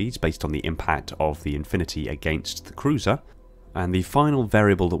 90 degrees based on the impact of the Infinity against the cruiser, and the final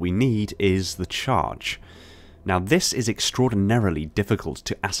variable that we need is the charge. Now, this is extraordinarily difficult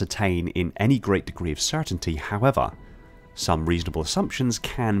to ascertain in any great degree of certainty. However, some reasonable assumptions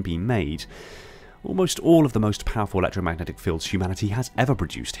can be made. Almost all of the most powerful electromagnetic fields humanity has ever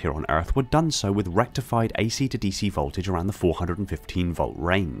produced here on Earth were done so with rectified AC to DC voltage around the 415 volt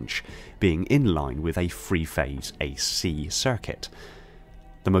range, being in line with a free-phase AC circuit.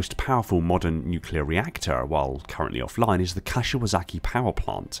 The most powerful modern nuclear reactor, while currently offline, is the Kashiwazaki power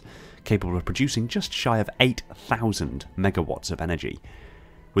plant, capable of producing just shy of 8,000 megawatts of energy.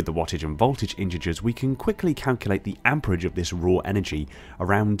 With the wattage and voltage integers, we can quickly calculate the amperage of this raw energy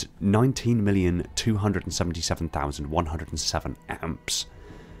around 19,277,107 amps.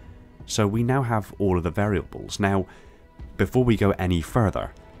 So we now have all of the variables. Now, before we go any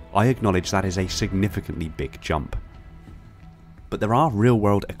further, I acknowledge that is a significantly big jump. But there are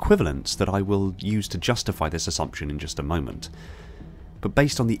real-world equivalents that I will use to justify this assumption in just a moment. But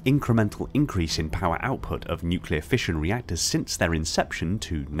based on the incremental increase in power output of nuclear fission reactors since their inception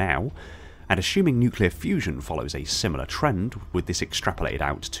to now, and assuming nuclear fusion follows a similar trend, with this extrapolated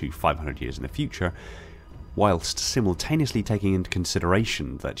out to 500 years in the future, whilst simultaneously taking into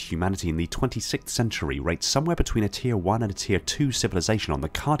consideration that humanity in the 26th century rates somewhere between a Tier 1 and a Tier 2 civilization on the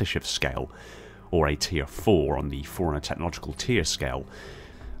Kardashev scale, or a Tier 4 on the Foreigner Technological Tier scale,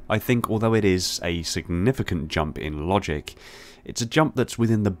 I think although it is a significant jump in logic, it's a jump that's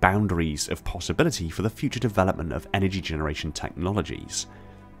within the boundaries of possibility for the future development of energy generation technologies.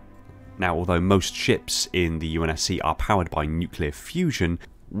 Now, although most ships in the UNSC are powered by nuclear fusion,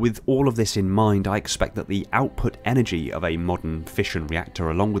 with all of this in mind, I expect that the output energy of a modern fission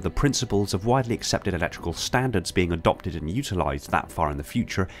reactor, along with the principles of widely accepted electrical standards being adopted and utilised that far in the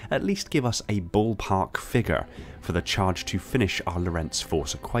future, at least give us a ballpark figure for the charge to finish our Lorentz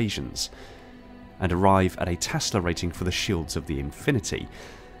force equations, and arrive at a Tesla rating for the shields of the Infinity.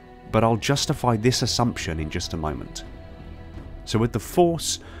 But I'll justify this assumption in just a moment. So with the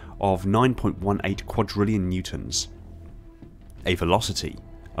force of 9.18 quadrillion newtons, a velocity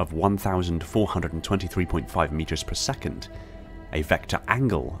of 1,423.5 meters per second, a vector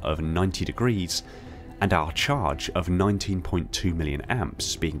angle of 90 degrees, and our charge of 19.2 million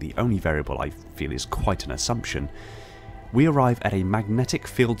amps being the only variable I feel is quite an assumption, we arrive at a magnetic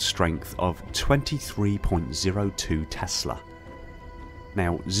field strength of 23.02 Tesla.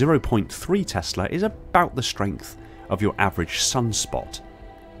 Now, 0.3 Tesla is about the strength of your average sunspot.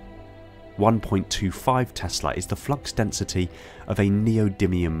 1.25 Tesla is the flux density of a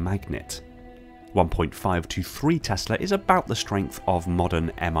neodymium magnet. 1.5 to 3 Tesla is about the strength of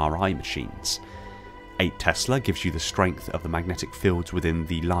modern MRI machines. 8 Tesla gives you the strength of the magnetic fields within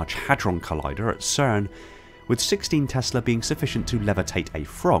the Large Hadron Collider at CERN, with 16 Tesla being sufficient to levitate a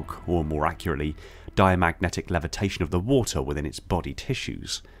frog, or more accurately, diamagnetic levitation of the water within its body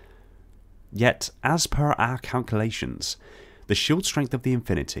tissues. Yet, as per our calculations, the shield strength of the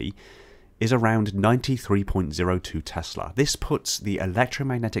Infinity is around 93.02 Tesla. This puts the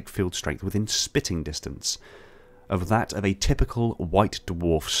electromagnetic field strength within spitting distance of that of a typical white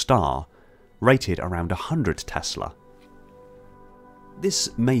dwarf star, rated around 100 Tesla.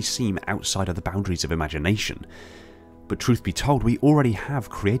 This may seem outside of the boundaries of imagination, but truth be told, we already have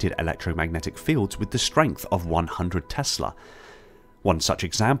created electromagnetic fields with the strength of 100 Tesla. One such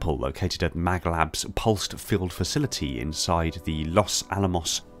example, located at MagLab's Pulsed Field Facility inside the Los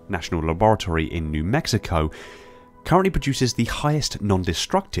Alamos National Laboratory in New Mexico, currently produces the highest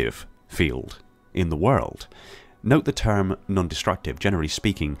non-destructive field in the world. Note the term non-destructive. Generally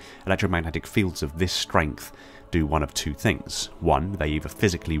speaking, electromagnetic fields of this strength do one of two things. One, they either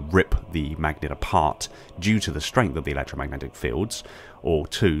physically rip the magnet apart due to the strength of the electromagnetic fields, or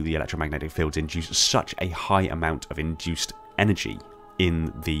two, the electromagnetic fields induce such a high amount of induced energy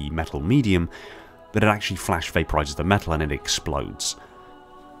in the metal medium that it actually flash vaporizes the metal and it explodes.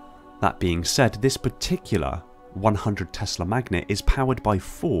 That being said, this particular 100 Tesla magnet is powered by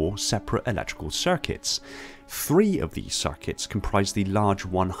 4 separate electrical circuits. 3 of these circuits comprise the large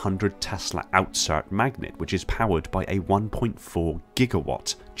 100 Tesla outsert magnet, which is powered by a 1.4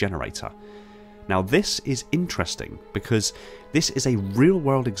 gigawatt generator. Now this is interesting because this is a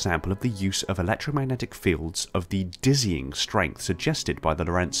real-world example of the use of electromagnetic fields of the dizzying strength suggested by the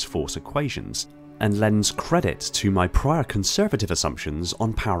Lorentz force equations, and lends credit to my prior conservative assumptions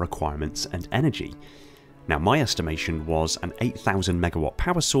on power requirements and energy. Now my estimation was an 8000 megawatt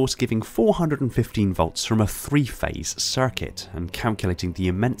power source giving 415 volts from a 3-phase circuit, and calculating the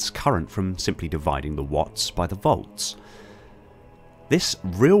immense current from simply dividing the watts by the volts. This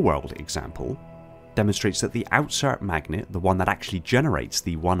real-world example demonstrates that the outsert magnet, the one that actually generates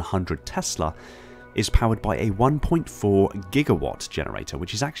the 100 Tesla, is powered by a 1.4 gigawatt generator,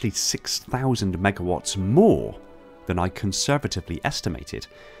 which is actually 6000 megawatts more than I conservatively estimated,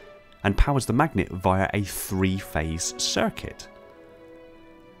 and powers the magnet via a 3-phase circuit.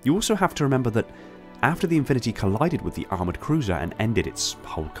 You also have to remember that after the Infinity collided with the armoured cruiser and ended its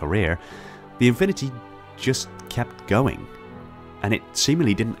whole career, the Infinity just kept going, and it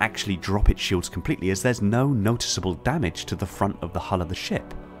seemingly didn't actually drop its shields completely, as there's no noticeable damage to the front of the hull of the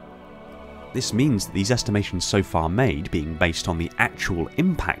ship. This means that these estimations so far made, being based on the actual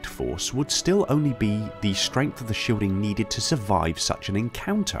impact force, would still only be the strength of the shielding needed to survive such an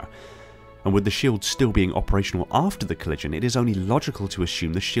encounter. And with the shields still being operational after the collision, it is only logical to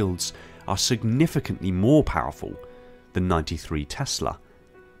assume the shields are significantly more powerful than 93 Tesla.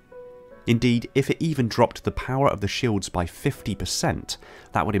 Indeed, if it even dropped the power of the shields by 50%,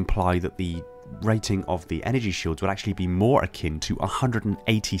 that would imply that the rating of the energy shields would actually be more akin to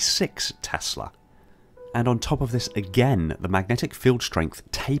 186 Tesla. And on top of this, again, the magnetic field strength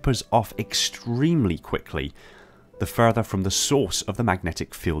tapers off extremely quickly the further from the source of the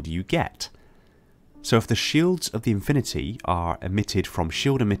magnetic field you get. So if the shields of the Infinity are emitted from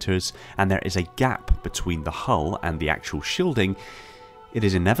shield emitters and there is a gap between the hull and the actual shielding, it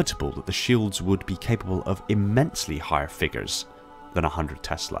is inevitable that the shields would be capable of immensely higher figures than 100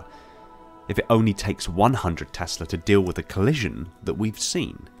 Tesla, if it only takes 100 Tesla to deal with the collision that we've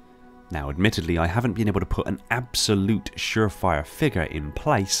seen. Now admittedly, I haven't been able to put an absolute surefire figure in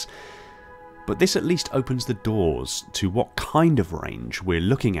place, but this at least opens the doors to what kind of range we're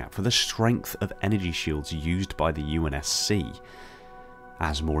looking at for the strength of energy shields used by the UNSC.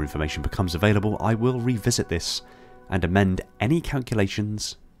 As more information becomes available, I will revisit this and amend any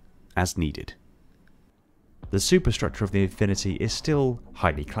calculations as needed. The superstructure of the Infinity is still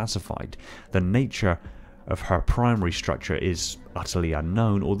highly classified. The nature of her primary structure is utterly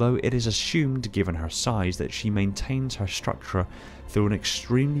unknown, although it is assumed, given her size, that she maintains her structure through an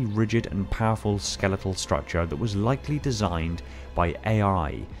extremely rigid and powerful skeletal structure that was likely designed by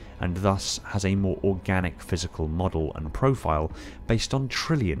AI, and thus has a more organic physical model and profile based on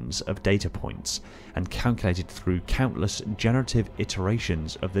trillions of data points, and calculated through countless generative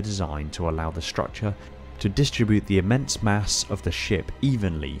iterations of the design to allow the structure to distribute the immense mass of the ship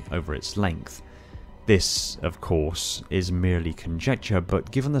evenly over its length. This, of course, is merely conjecture, but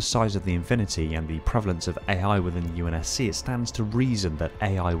given the size of the Infinity and the prevalence of AI within the UNSC, it stands to reason that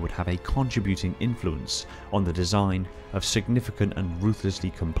AI would have a contributing influence on the design of significant and ruthlessly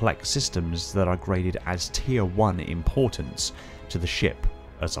complex systems that are graded as Tier 1 importance to the ship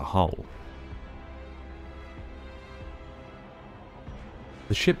as a whole.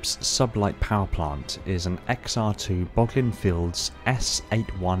 The ship's sublight power plant is an XR2 Boglin Fields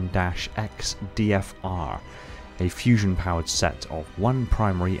S81-X DFR, a fusion-powered set of 1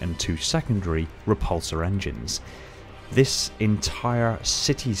 primary and 2 secondary repulsor engines. This entire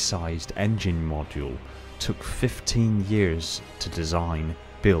city-sized engine module took 15 years to design,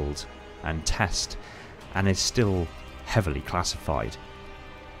 build, and test, and is still heavily classified.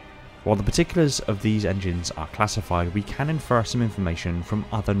 While the particulars of these engines are classified, we can infer some information from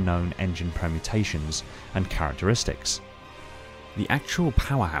other known engine permutations and characteristics. The actual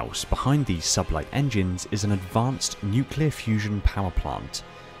powerhouse behind these sublight engines is an advanced nuclear fusion power plant.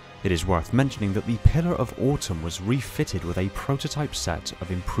 It is worth mentioning that the Pillar of Autumn was refitted with a prototype set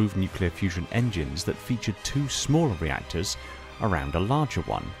of improved nuclear fusion engines that featured 2 smaller reactors around a larger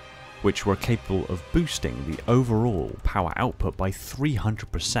one, which were capable of boosting the overall power output by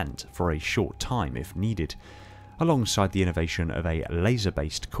 300% for a short time if needed, alongside the innovation of a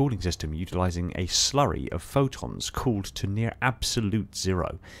laser-based cooling system utilising a slurry of photons cooled to near absolute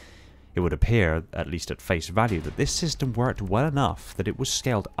zero. It would appear, at least at face value, that this system worked well enough that it was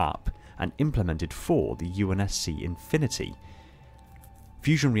scaled up and implemented for the UNSC Infinity.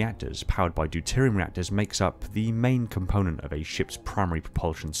 Fusion reactors powered by deuterium reactors makes up the main component of a ship's primary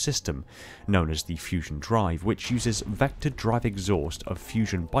propulsion system, known as the fusion drive, which uses vector drive exhaust of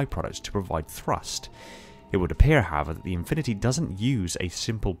fusion byproducts to provide thrust. It would appear, however, that the Infinity doesn't use a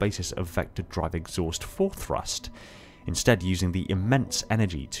simple basis of vector drive exhaust for thrust, instead using the immense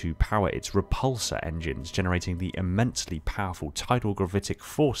energy to power its repulsor engines, generating the immensely powerful tidal gravitic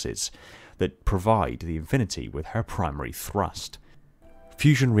forces that provide the Infinity with her primary thrust.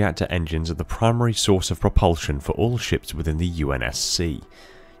 Fusion reactor engines are the primary source of propulsion for all ships within the UNSC,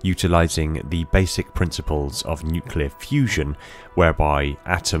 utilising the basic principles of nuclear fusion, whereby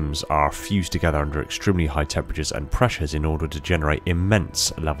atoms are fused together under extremely high temperatures and pressures in order to generate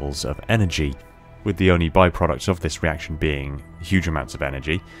immense levels of energy, with the only byproducts of this reaction being huge amounts of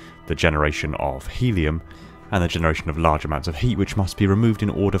energy, the generation of helium, and the generation of large amounts of heat which must be removed in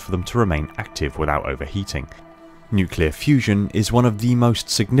order for them to remain active without overheating. Nuclear fusion is one of the most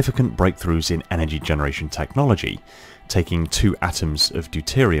significant breakthroughs in energy generation technology, taking 2 atoms of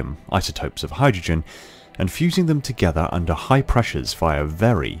deuterium, isotopes of hydrogen, and fusing them together under high pressures via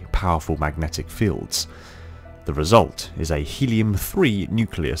very powerful magnetic fields. The result is a helium-3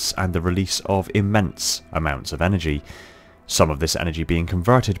 nucleus and the release of immense amounts of energy, some of this energy being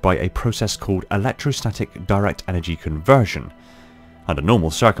converted by a process called electrostatic direct energy conversion. Under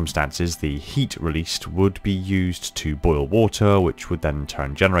normal circumstances, the heat released would be used to boil water, which would then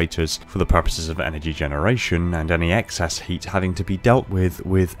turn generators for the purposes of energy generation, and any excess heat having to be dealt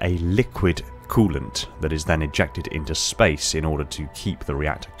with a liquid coolant that is then ejected into space in order to keep the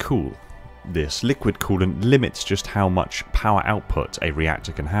reactor cool. This liquid coolant limits just how much power output a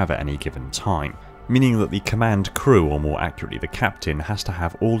reactor can have at any given time, meaning that the command crew, or more accurately the captain, has to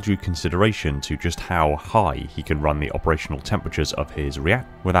have all due consideration to just how high he can run the operational temperatures of his reactor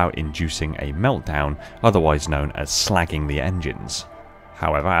without inducing a meltdown, otherwise known as slagging the engines.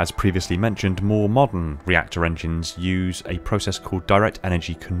 However, as previously mentioned, more modern reactor engines use a process called direct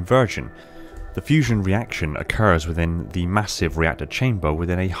energy conversion. The fusion reaction occurs within the massive reactor chamber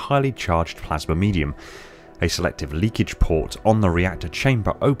within a highly charged plasma medium. A selective leakage port on the reactor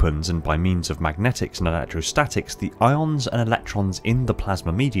chamber opens, and by means of magnetics and electrostatics, the ions and electrons in the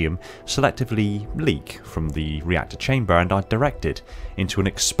plasma medium selectively leak from the reactor chamber and are directed into an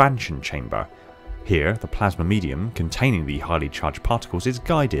expansion chamber. Here, the plasma medium containing the highly charged particles is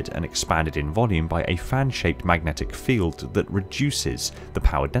guided and expanded in volume by a fan-shaped magnetic field that reduces the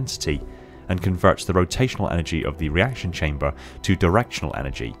power density and converts the rotational energy of the reaction chamber to directional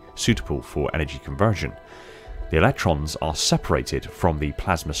energy, suitable for energy conversion. The electrons are separated from the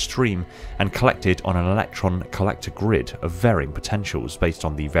plasma stream and collected on an electron collector grid of varying potentials based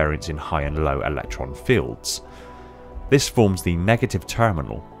on the variance in high and low electron fields. This forms the negative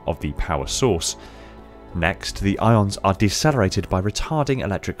terminal of the power source. Next, the ions are decelerated by retarding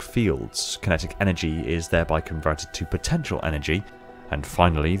electric fields. Kinetic energy is thereby converted to potential energy. And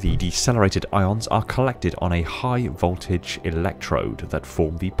finally, the decelerated ions are collected on a high voltage electrode that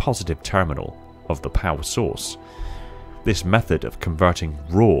form the positive terminal of the power source. This method of converting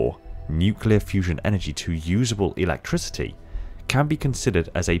raw nuclear fusion energy to usable electricity can be considered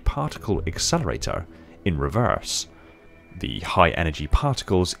as a particle accelerator in reverse. The high energy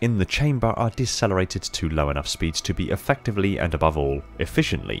particles in the chamber are decelerated to low enough speeds to be effectively and above all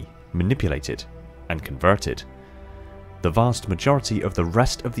efficiently manipulated and converted. The vast majority of the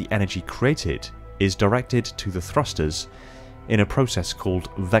rest of the energy created is directed to the thrusters in a process called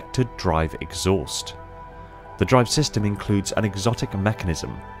vector drive exhaust. The drive system includes an exotic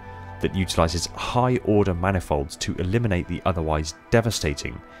mechanism that utilizes high order manifolds to eliminate the otherwise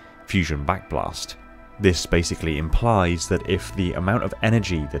devastating fusion backblast. This basically implies that if the amount of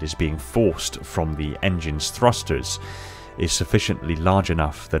energy that is being forced from the engine's thrusters is sufficiently large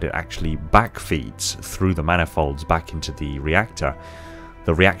enough that it actually backfeeds through the manifolds back into the reactor,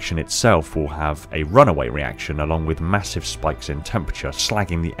 the reaction itself will have a runaway reaction along with massive spikes in temperature,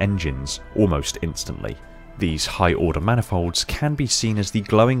 slagging the engines almost instantly. These high-order manifolds can be seen as the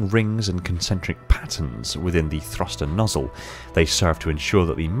glowing rings and concentric patterns within the thruster nozzle. They serve to ensure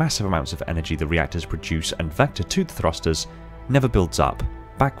that the massive amounts of energy the reactors produce and vector to the thrusters never builds up,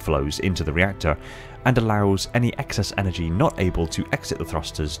 backflows into the reactor, and allows any excess energy not able to exit the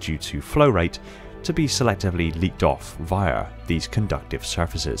thrusters due to flow rate to be selectively leaked off via these conductive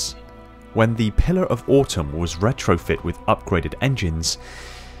surfaces. When the Pillar of Autumn was retrofit with upgraded engines,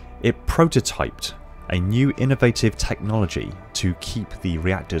 it prototyped a new innovative technology to keep the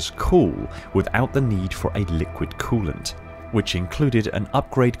reactors cool without the need for a liquid coolant, which included an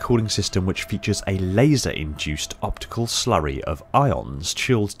upgrade cooling system which features a laser-induced optical slurry of ions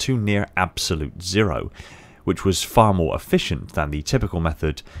chilled to near absolute zero, which was far more efficient than the typical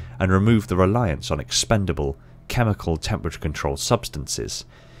method and removed the reliance on expendable chemical temperature-controlled substances.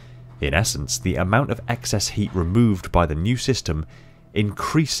 In essence, the amount of excess heat removed by the new system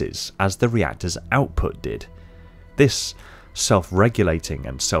increases as the reactor's output did. This self-regulating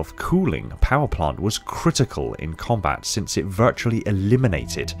and self-cooling power plant was critical in combat since it virtually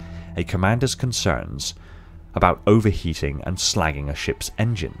eliminated a commander's concerns about overheating and slagging a ship's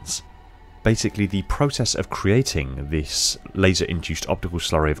engines. Basically, the process of creating this laser-induced optical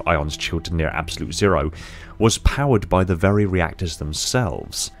slurry of ions chilled to near absolute zero was powered by the very reactors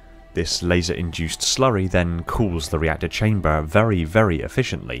themselves. This laser-induced slurry then cools the reactor chamber very, very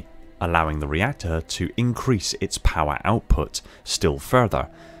efficiently, allowing the reactor to increase its power output still further,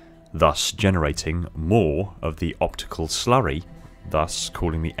 thus generating more of the optical slurry, thus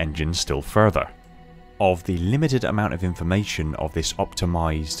cooling the engine still further. Of the limited amount of information of this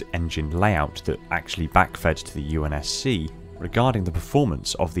optimized engine layout that actually backfed to the UNSC regarding the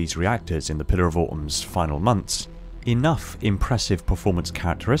performance of these reactors in the Pillar of Autumn's final months, enough impressive performance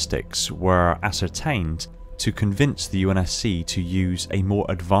characteristics were ascertained to convince the UNSC to use a more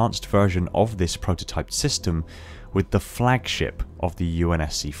advanced version of this prototyped system with the flagship of the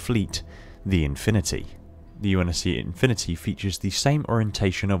UNSC fleet, the Infinity. The UNSC Infinity features the same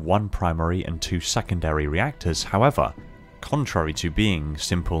orientation of 1 primary and 2 secondary reactors. However, contrary to being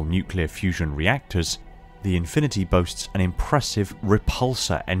simple nuclear fusion reactors, the Infinity boasts an impressive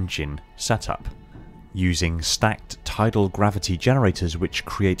repulsor engine setup, using stacked tidal gravity generators which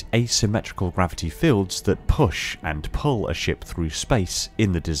create asymmetrical gravity fields that push and pull a ship through space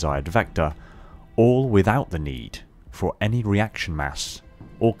in the desired vector, all without the need for any reaction mass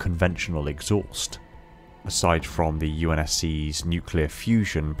or conventional exhaust. Aside from the UNSC's nuclear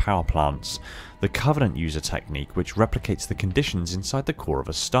fusion power plants, the Covenant use a technique which replicates the conditions inside the core of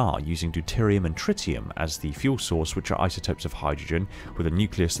a star, using deuterium and tritium as the fuel source, which are isotopes of hydrogen with a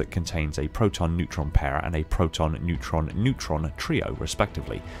nucleus that contains a proton-neutron pair and a proton-neutron-neutron trio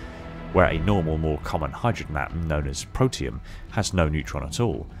respectively, where a normal, more common hydrogen atom known as protium has no neutron at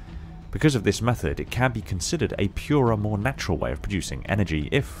all. Because of this method, it can be considered a purer, more natural way of producing energy,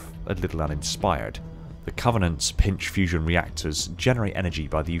 if a little uninspired. The Covenant's pinch fusion reactors generate energy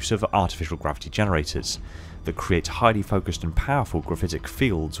by the use of artificial gravity generators that create highly focused and powerful gravitic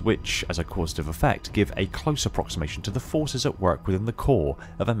fields which, as a causative effect, give a close approximation to the forces at work within the core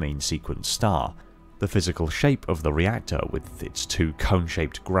of a main sequence star. The physical shape of the reactor, with its 2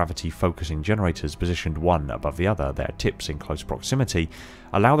 cone-shaped gravity-focusing generators positioned one above the other, their tips in close proximity,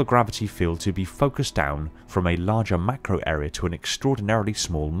 allow the gravity field to be focused down from a larger macro area to an extraordinarily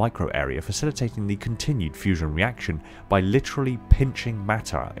small micro area, facilitating the continued fusion reaction by literally pinching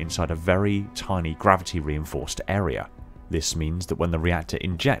matter inside a very tiny gravity-reinforced area. This means that when the reactor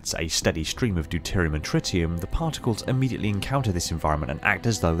injects a steady stream of deuterium and tritium, the particles immediately encounter this environment and act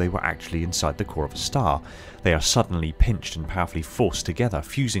as though they were actually inside the core of a star. They are suddenly pinched and powerfully forced together,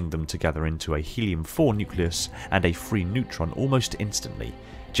 fusing them together into a helium-4 nucleus and a free neutron almost instantly,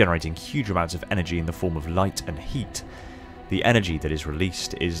 generating huge amounts of energy in the form of light and heat. The energy that is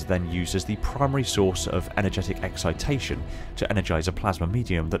released is then used as the primary source of energetic excitation to energize a plasma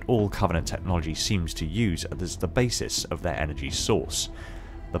medium that all Covenant technology seems to use as the basis of their energy source.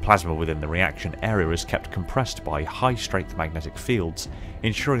 The plasma within the reaction area is kept compressed by high-strength magnetic fields,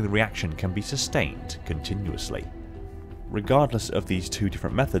 ensuring the reaction can be sustained continuously. Regardless of these 2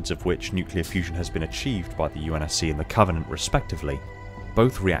 different methods of which nuclear fusion has been achieved by the UNSC and the Covenant respectively,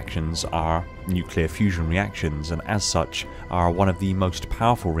 both reactions are nuclear fusion reactions and as such are one of the most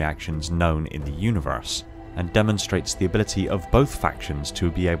powerful reactions known in the universe, and demonstrates the ability of both factions to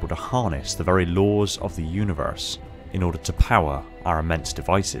be able to harness the very laws of the universe in order to power our immense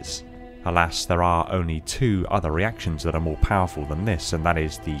devices. Alas, there are only 2 other reactions that are more powerful than this, and that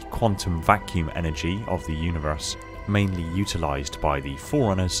is the quantum vacuum energy of the universe, mainly utilised by the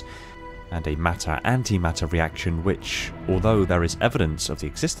Forerunners, and a matter-antimatter reaction which, although there is evidence of the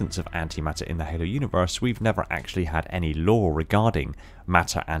existence of antimatter in the Halo universe, we've never actually had any lore regarding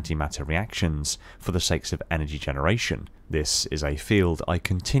matter-antimatter reactions for the sakes of energy generation. This is a field I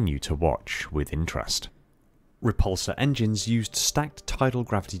continue to watch with interest. Repulsor engines used stacked tidal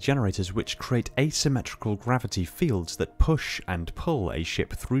gravity generators which create asymmetrical gravity fields that push and pull a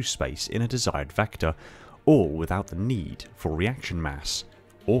ship through space in a desired vector, all without the need for reaction mass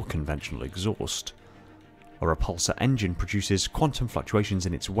or conventional exhaust. A repulsor engine produces quantum fluctuations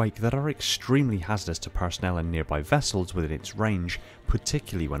in its wake that are extremely hazardous to personnel and nearby vessels within its range,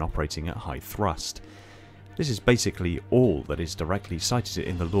 particularly when operating at high thrust. This is basically all that is directly cited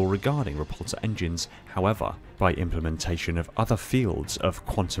in the lore regarding repulsor engines. However, by implementation of other fields of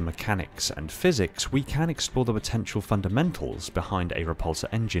quantum mechanics and physics, we can explore the potential fundamentals behind a repulsor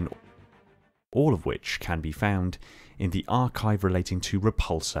engine, all of which can be found in the archive relating to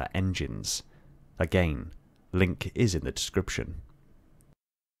repulsor engines. Again, link is in the description.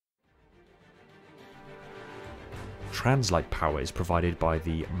 Translite power is provided by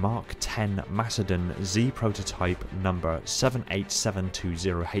the Mark 10 Macedon Z prototype number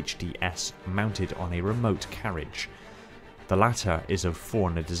 78720HDS mounted on a remote carriage. The latter is of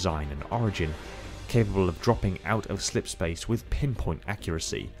Forerunner design and origin, capable of dropping out of slipspace with pinpoint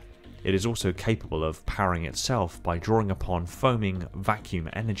accuracy. It is also capable of powering itself by drawing upon foaming vacuum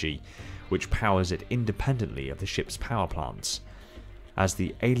energy, which powers it independently of the ship's power plants. As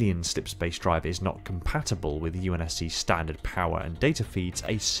the alien slipspace drive is not compatible with UNSC standard power and data feeds,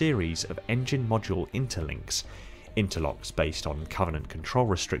 a series of engine module interlocks based on Covenant control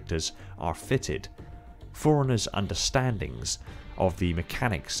restrictors, are fitted. Forerunner's understandings of the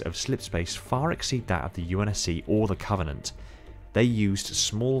mechanics of slipspace far exceed that of the UNSC or the Covenant. They used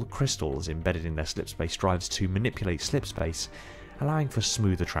small crystals embedded in their slipspace drives to manipulate slipspace, allowing for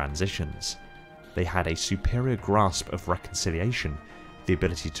smoother transitions. They had a superior grasp of reconciliation, the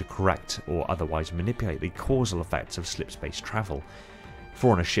ability to correct or otherwise manipulate the causal effects of slipspace travel.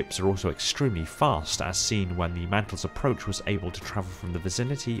 Forerunner ships are also extremely fast, as seen when the Mantle's approach was able to travel from the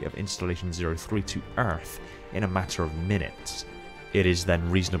vicinity of Installation 03 to Earth in a matter of minutes. It is then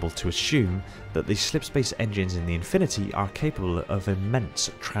reasonable to assume that the slipspace engines in the Infinity are capable of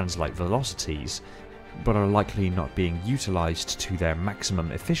immense translite velocities, but are likely not being utilised to their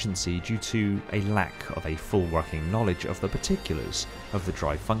maximum efficiency due to a lack of a full working knowledge of the particulars of the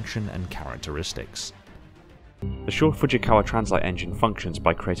drive function and characteristics. The short Fujikawa translite engine functions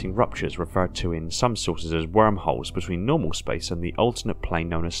by creating ruptures referred to in some sources as wormholes between normal space and the alternate plane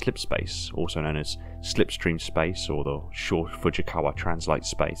known as slipspace, also known as slipstream space or the short Fujikawa translite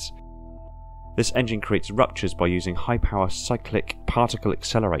space. This engine creates ruptures by using high-power cyclic particle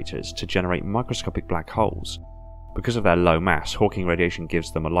accelerators to generate microscopic black holes. Because of their low mass, Hawking radiation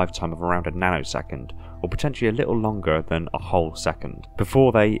gives them a lifetime of around a nanosecond, or potentially a little longer than a whole second,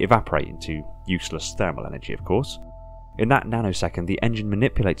 before they evaporate into useless thermal energy, of course. In that nanosecond, the engine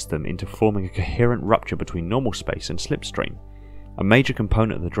manipulates them into forming a coherent rupture between normal space and slipstream. A major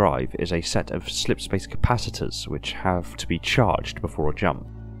component of the drive is a set of slipspace capacitors, which have to be charged before a jump.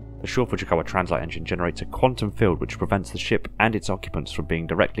 The short Fujikawa translite engine generates a quantum field which prevents the ship and its occupants from being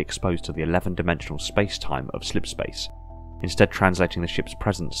directly exposed to the 11-dimensional space-time of slipspace, instead translating the ship's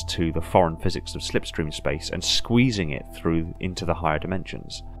presence to the foreign physics of slipstream space and squeezing it through into the higher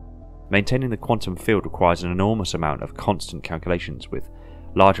dimensions. Maintaining the quantum field requires an enormous amount of constant calculations, with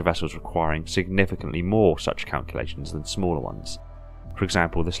larger vessels requiring significantly more such calculations than smaller ones. For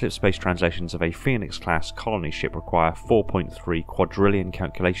example, the slipspace translations of a Phoenix-class colony ship require 4.3 quadrillion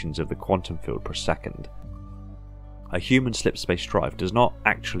calculations of the quantum field per second. A human slipspace drive does not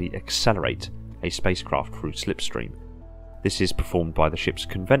actually accelerate a spacecraft through slipstream. This is performed by the ship's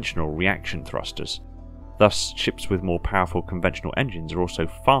conventional reaction thrusters. Thus, ships with more powerful conventional engines are also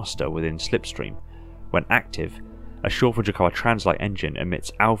faster within slipstream. When active, a short Fujikawa translite engine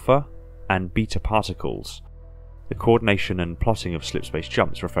emits alpha and beta particles. The coordination and plotting of slipspace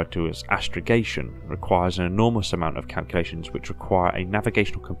jumps, referred to as astrogation, requires an enormous amount of calculations which require a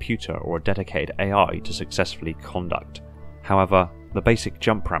navigational computer or a dedicated AI to successfully conduct. However, the basic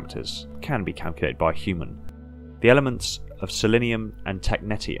jump parameters can be calculated by a human. The elements of selenium and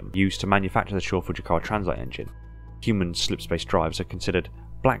technetium used to manufacture the short Fujikawa translite engine, human slipspace drives, are considered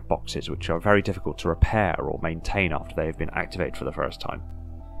black boxes which are very difficult to repair or maintain after they have been activated for the first time.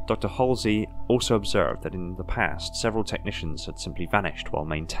 Dr. Halsey also observed that in the past several technicians had simply vanished while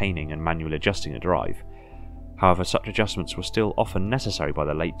maintaining and manually adjusting a drive. However, such adjustments were still often necessary by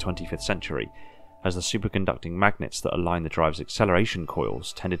the late 25th century, as the superconducting magnets that align the drive's acceleration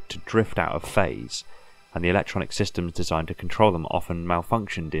coils tended to drift out of phase, and the electronic systems designed to control them often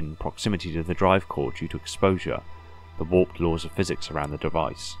malfunctioned in proximity to the drive core due to exposure, the warped laws of physics around the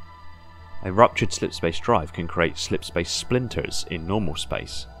device. A ruptured slipspace drive can create slipspace splinters in normal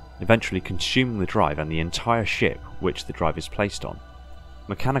space, eventually consuming the drive and the entire ship which the drive is placed on.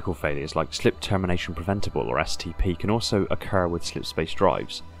 Mechanical failures like slip termination preventable or STP can also occur with slipspace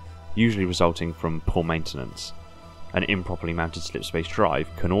drives, usually resulting from poor maintenance. An improperly mounted slipspace drive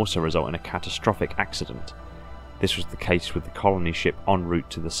can also result in a catastrophic accident. This was the case with the colony ship en route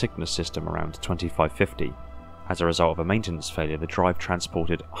to the Cygnus system around 2550. As a result of a maintenance failure, the drive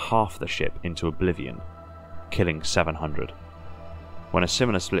transported half the ship into oblivion, killing 700. When a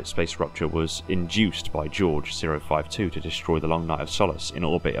similar slipspace rupture was induced by George 052 to destroy the Long Night of Solace in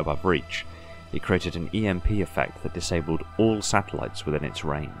orbit above Reach, it created an EMP effect that disabled all satellites within its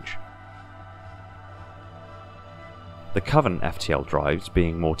range. The Covenant FTL drives,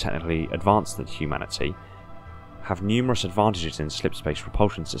 being more technically advanced than humanity, have numerous advantages in slipspace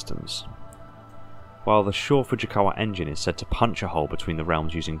propulsion systems. While the Shaw Fujikawa engine is said to punch a hole between the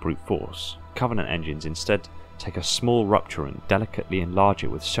realms using brute force, Covenant engines instead take a small rupture and delicately enlarge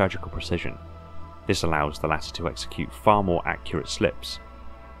it with surgical precision. This allows the latter to execute far more accurate slips.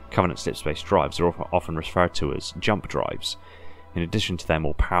 Covenant slipspace drives are often referred to as jump drives. In addition to their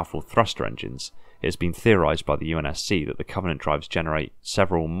more powerful thruster engines, it has been theorized by the UNSC that the Covenant drives generate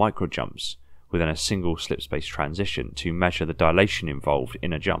several micro-jumps within a single slipspace transition to measure the dilation involved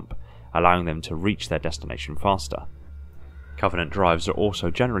in a jump, allowing them to reach their destination faster. Covenant drives are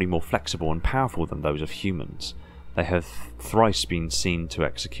also generally more flexible and powerful than those of humans. They have thrice been seen to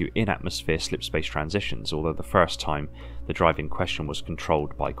execute in-atmosphere slipspace transitions, although the first time the drive in question was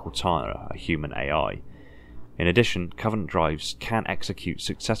controlled by Cortana, a human AI. In addition, Covenant drives can execute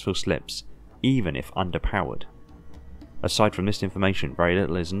successful slips even if underpowered. Aside from this information, very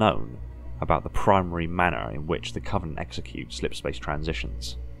little is known about the primary manner in which the Covenant executes slipspace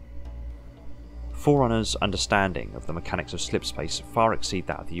transitions. Forerunners' understanding of the mechanics of slipspace far exceed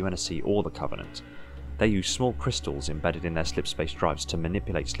that of the UNSC or the Covenant. They use small crystals embedded in their slipspace drives to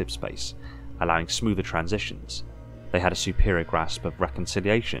manipulate slipspace, allowing smoother transitions. They had a superior grasp of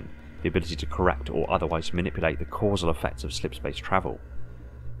reconciliation, the ability to correct or otherwise manipulate the causal effects of slipspace travel.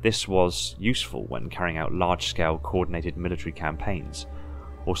 This was useful when carrying out large-scale coordinated military campaigns,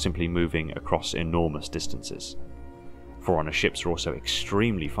 or simply moving across enormous distances. Forerunner ships are also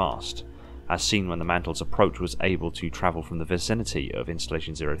extremely fast, as seen when the Mantle's approach was able to travel from the vicinity of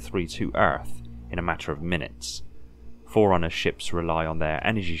Installation 03 to Earth in a matter of minutes. Forerunner ships rely on their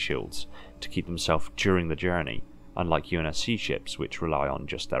energy shields to keep them safe during the journey, unlike UNSC ships which rely on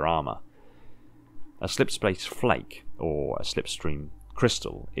just their armour. A slipspace flake, or a slipstream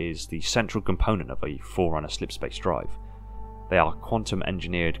crystal, is the central component of a Forerunner slipspace drive. They are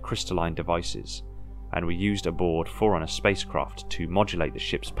quantum-engineered crystalline devices, and were used aboard Forerunner spacecraft to modulate the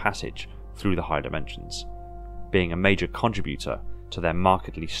ship's passage through the higher dimensions, being a major contributor to their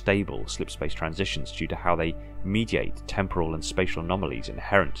markedly stable slipspace transitions due to how they mediate temporal and spatial anomalies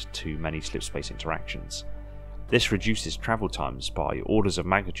inherent to many slipspace interactions. This reduces travel times by orders of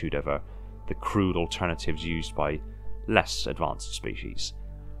magnitude over the crude alternatives used by less advanced species.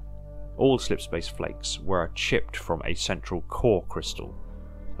 All slipspace flakes were chipped from a central core crystal,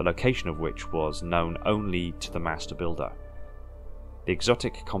 the location of which was known only to the master builder. The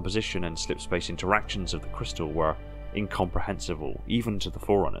exotic composition and slipspace interactions of the crystal were incomprehensible even to the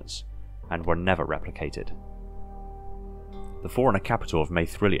Forerunners, and were never replicated. The Forerunner capital of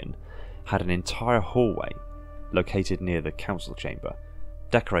Maythrillion had an entire hallway located near the council chamber,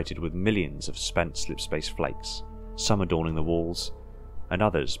 decorated with millions of spent slipspace flakes, some adorning the walls, and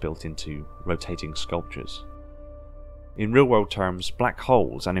others built into rotating sculptures. In real-world terms, black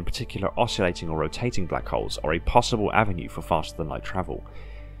holes, and in particular oscillating or rotating black holes, are a possible avenue for faster-than-light travel,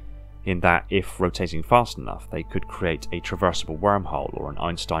 in that if rotating fast enough they could create a traversable wormhole or an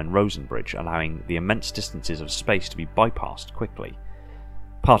Einstein-Rosen bridge, allowing the immense distances of space to be bypassed quickly.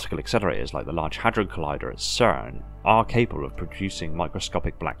 Particle accelerators like the Large Hadron Collider at CERN are capable of producing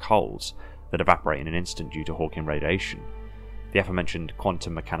microscopic black holes that evaporate in an instant due to Hawking radiation. The aforementioned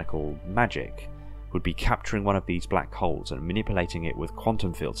quantum mechanical magic would be capturing one of these black holes and manipulating it with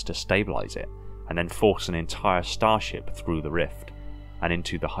quantum fields to stabilize it, and then force an entire starship through the rift and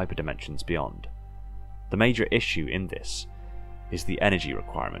into the hyperdimensions beyond. The major issue in this is the energy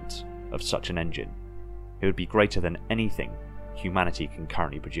requirement of such an engine. It would be greater than anything humanity can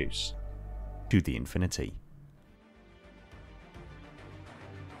currently produce. To the infinity.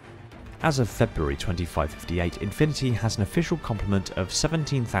 As of February 2558, Infinity has an official complement of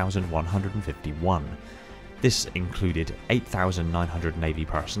 17,151. This included 8,900 Navy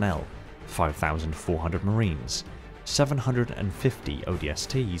personnel, 5,400 Marines, 750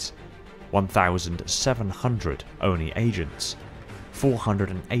 ODSTs, 1,700 ONI agents,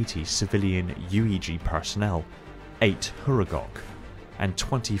 480 civilian UEG personnel, 8 Huragok, and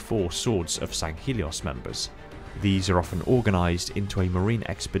 24 Swords of Sanghelios members. These are often organised into a Marine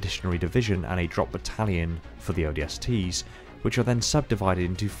Expeditionary Division and a drop battalion for the ODSTs, which are then subdivided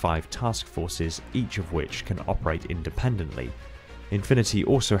into 5 task forces, each of which can operate independently. Infinity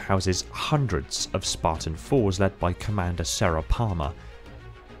also houses hundreds of Spartan 4s led by Commander Sarah Palmer.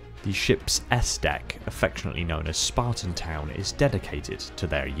 The ship's S-deck, affectionately known as Spartan Town, is dedicated to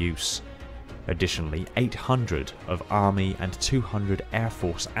their use. Additionally, 800 of Army and 200 Air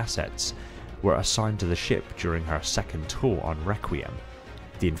Force assets were assigned to the ship during her second tour on Requiem.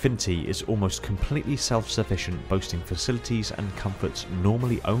 The Infinity is almost completely self-sufficient, boasting facilities and comforts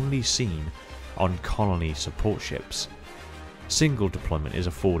normally only seen on colony support ships. Single deployment is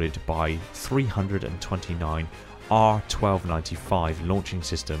afforded by 329 R-1295 launching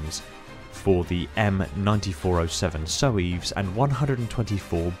systems for the M9407 SOEVs and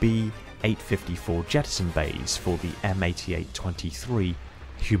 124 B-854 jettison bays for the M8823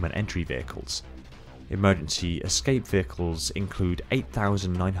 human entry vehicles. Emergency escape vehicles include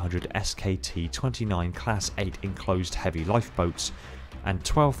 8,900 SKT-29 Class 8 enclosed heavy lifeboats and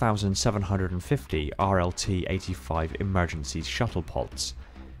 12,750 RLT-85 emergency shuttle pods.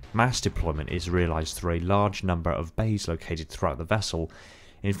 Mass deployment is realised through a large number of bays located throughout the vessel.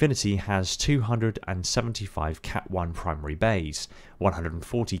 Infinity has 275 Cat 1 primary bays,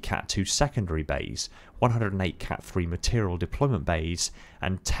 140 Cat 2 secondary bays, 108 Cat 3 material deployment bays,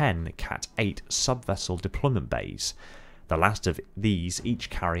 and 10 Cat 8 subvessel deployment bays. The last of these each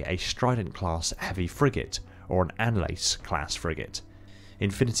carry a Strident class heavy frigate or an Anlace class frigate.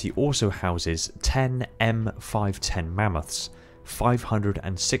 Infinity also houses 10 M510 Mammoths,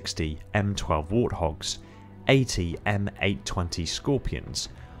 560 M12 Warthogs, 80 M820 Scorpions,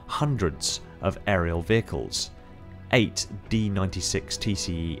 hundreds of aerial vehicles, 8 D96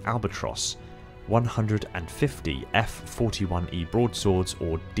 TCE Albatross, 150 F41E broadswords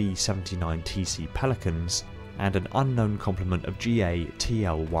or D79 TC Pelicans, and an unknown complement of GA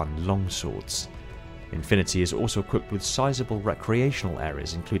TL1 longswords. Infinity is also equipped with sizable recreational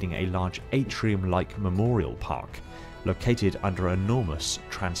areas, including a large atrium-like memorial park located under an enormous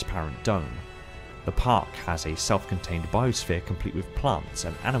transparent dome. The park has a self-contained biosphere complete with plants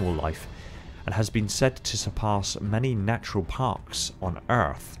and animal life, and has been said to surpass many natural parks on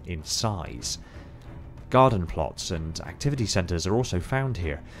Earth in size. Garden plots and activity centres are also found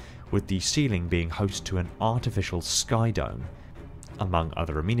here, with the ceiling being host to an artificial sky dome. Among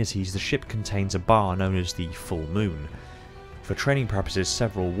other amenities, the ship contains a bar known as the Full Moon. For training purposes,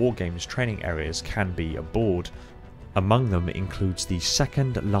 several wargames training areas can be aboard. Among them includes the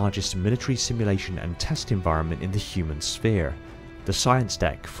second largest military simulation and test environment in the human sphere. The science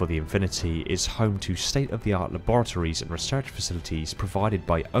deck for the Infinity is home to state-of-the-art laboratories and research facilities provided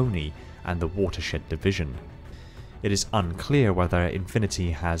by ONI and the Watershed Division. It is unclear whether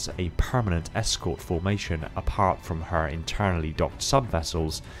Infinity has a permanent escort formation apart from her internally docked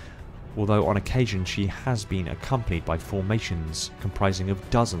subvessels, although on occasion she has been accompanied by formations comprising of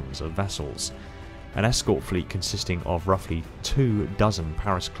dozens of vessels. An escort fleet consisting of roughly 24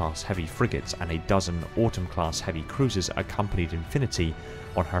 Paris-class heavy frigates and a dozen Autumn-class heavy cruisers accompanied Infinity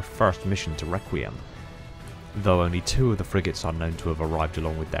on her first mission to Requiem. Though only 2 of the frigates are known to have arrived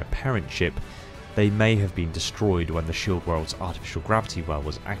along with their parent ship, they may have been destroyed when the Shield World's artificial gravity well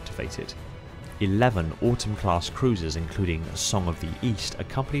was activated. 11 Autumn-class cruisers, including Song of the East,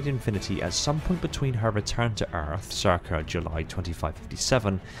 accompanied Infinity at some point between her return to Earth circa July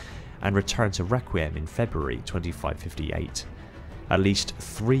 2557 and return to Requiem in February 2558. At least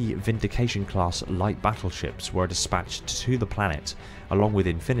 3 Vindication-class light battleships were dispatched to the planet along with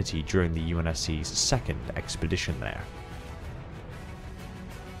Infinity during the UNSC's second expedition there.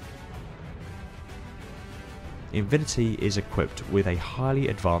 Infinity is equipped with a highly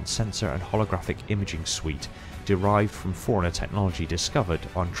advanced sensor and holographic imaging suite derived from foreigner technology discovered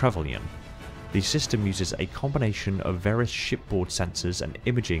on Trevelyan. The system uses a combination of various shipboard sensors and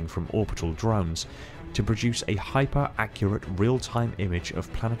imaging from orbital drones to produce a hyper-accurate real-time image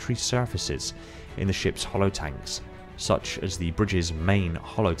of planetary surfaces in the ship's holotanks, such as the bridge's main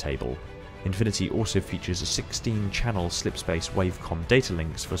holotable. Infinity also features 16-channel Slipspace Wavecom data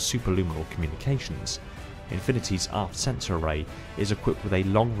links for superluminal communications. Infinity's aft sensor array is equipped with a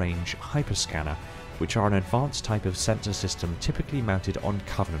long-range hyperscanner, which are an advanced type of sensor system typically mounted on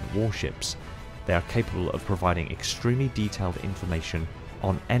Covenant warships. They are capable of providing extremely detailed information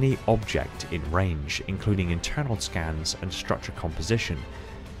on any object in range, including internal scans and structure composition.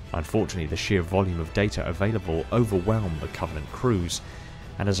 Unfortunately, the sheer volume of data available overwhelmed the Covenant crews,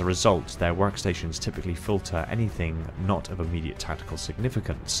 and as a result, their workstations typically filter anything not of immediate tactical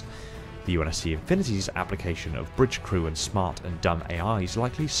significance. The UNSC Infinity's application of bridge crew and smart and dumb AIs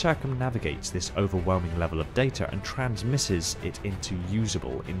likely circumnavigates this overwhelming level of data and transmisses it into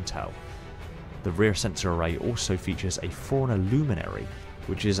usable intel. The rear sensor array also features a Forerunner luminary,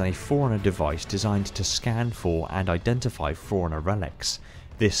 which is a Forerunner device designed to scan for and identify Forerunner relics.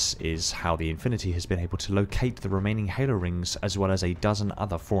 This is how the Infinity has been able to locate the remaining Halo rings as well as a dozen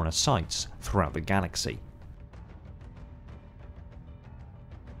other Forerunner sites throughout the galaxy.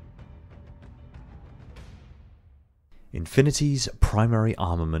 Infinity's primary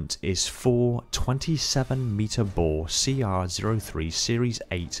armament is 4 27-meter bore CR-03 Series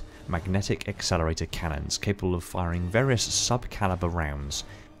 8 magnetic accelerator cannons capable of firing various sub-caliber rounds,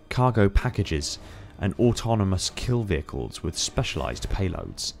 cargo packages, and autonomous kill vehicles with specialized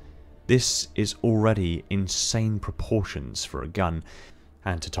payloads. This is already insane proportions for a gun,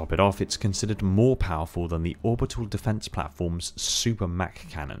 and to top it off, it's considered more powerful than the orbital defense platform's Super Mach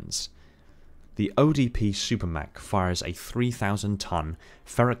cannons. The ODP Super Mach fires a 3,000-ton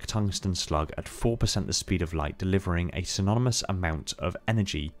ferric tungsten slug at 4% the speed of light, delivering a synonymous amount of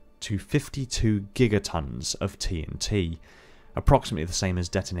energy to 52 gigatons of TNT, approximately the same as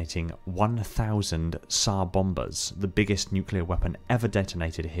detonating 1,000 SAR bombers, the biggest nuclear weapon ever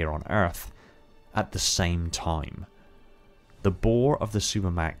detonated here on Earth, at the same time. The bore of the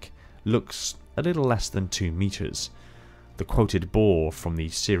Super Mach looks a little less than 2 meters. The quoted bore from the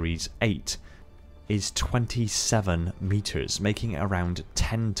Series 8 is 27 meters, making it around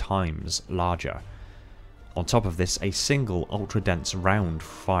 10 times larger. On top of this, a single ultra-dense round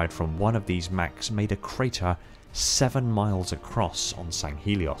fired from one of these Machs made a crater 7 miles across on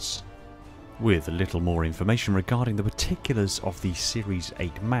Sanghelios. With a little more information regarding the particulars of the Series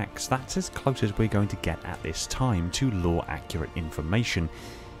 8 Machs, that's as close as we're going to get at this time to lore-accurate information.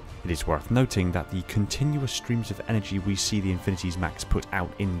 It is worth noting that the continuous streams of energy we see the Infinity's Machs put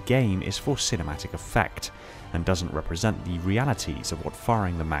out in-game is for cinematic effect, and doesn't represent the realities of what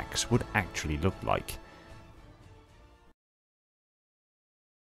firing the Machs would actually look like.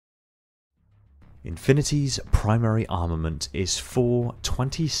 Infinity's primary armament is 4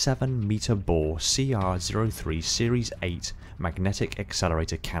 27-meter bore CR-03 Series 8 magnetic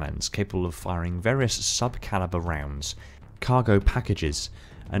accelerator cannons capable of firing various sub-caliber rounds, cargo packages,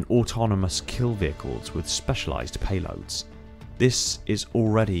 and autonomous kill vehicles with specialized payloads. This is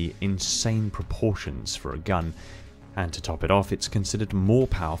already insane proportions for a gun, and to top it off, it's considered more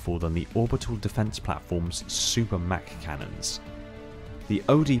powerful than the orbital defense platform's Super Mach cannons. The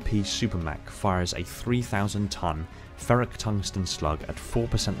ODP Super Mach fires a 3,000-ton ferric tungsten slug at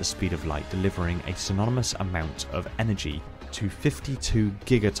 4% the speed of light, delivering a synonymous amount of energy to 52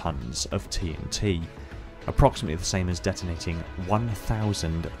 gigatons of TNT, approximately the same as detonating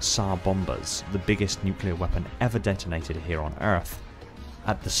 1,000 SAR bombers, the biggest nuclear weapon ever detonated here on Earth,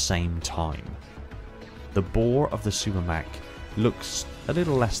 at the same time. The bore of the Super Mach looks a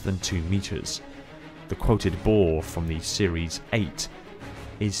little less than 2 meters. The quoted bore from the Series 8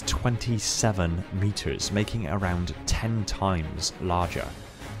 is 27 meters, making it around 10 times larger.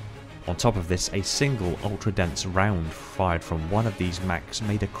 On top of this, a single ultra-dense round fired from one of these Machs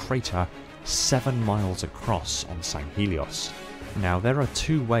made a crater 7 miles across on Sanghelios. Now, there are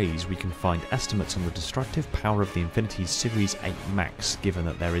two ways we can find estimates on the destructive power of the Infinity's Series 8 Machs, given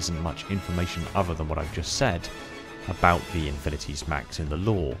that there isn't much information other than what I've just said about the Infinity's Machs in the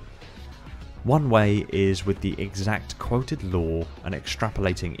lore. One way is with the exact quoted lore and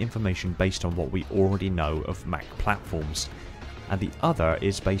extrapolating information based on what we already know of Mach platforms, and the other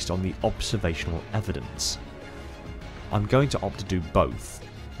is based on the observational evidence. I'm going to opt to do both,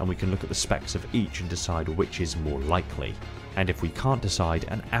 and we can look at the specs of each and decide which is more likely, and if we can't decide,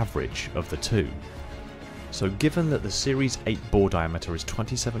 an average of the two. So given that the Series 8 bore diameter is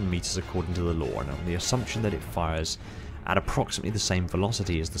 27 meters according to the lore, and on the assumption that it fires at approximately the same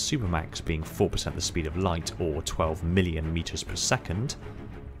velocity as the Super Machs, being 4% the speed of light or 12 million meters per second,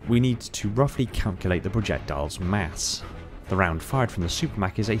 we need to roughly calculate the projectile's mass. The round fired from the Super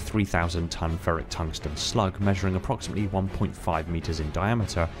Mach is a 3,000-ton ferric tungsten slug measuring approximately 1.5 meters in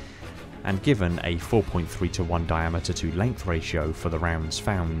diameter, and given a 4.3 to 1 diameter to length ratio for the rounds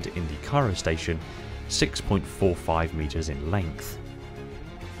found in the Cairo station, 6.45 meters in length.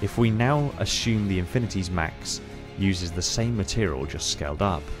 If we now assume the Infinity's Machs uses the same material just scaled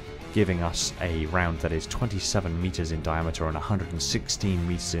up, giving us a round that is 27 meters in diameter and 116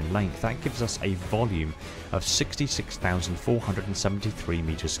 meters in length, that gives us a volume of 66,473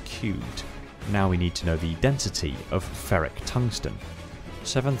 meters cubed. Now we need to know the density of ferric tungsten.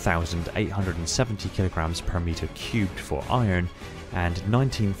 7,870 kilograms per meter cubed for iron, and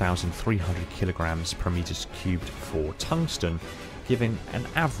 19,300 kilograms per meters cubed for tungsten, giving an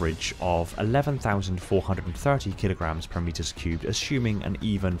average of 11,430 kilograms per meters cubed, assuming an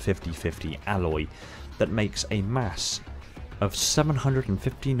even 50-50 alloy that makes a mass of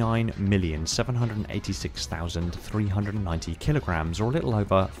 759,786,390 kilograms, or a little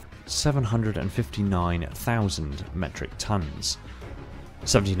over 759,000 metric tons.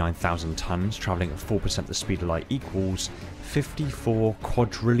 79,000 tons travelling at 4% the speed of light equals 54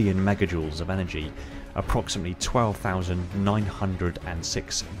 quadrillion megajoules of energy, approximately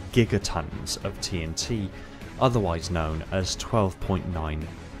 12,906 gigatons of TNT, otherwise known as 12.9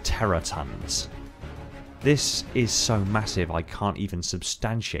 teratons. This is so massive I can't even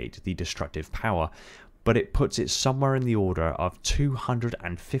substantiate the destructive power, but it puts it somewhere in the order of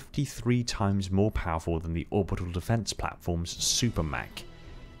 253 times more powerful than the orbital defense platform's Supermach.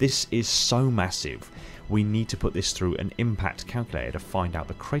 This is so massive, we need to put this through an impact calculator to find out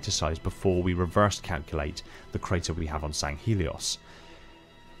the crater size before we reverse calculate the crater we have on Sanghelios.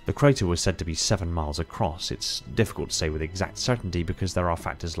 The crater was said to be 7 miles across. It's difficult to say with exact certainty because there are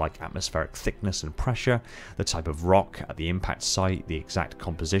factors like atmospheric thickness and pressure, the type of rock at the impact site, the exact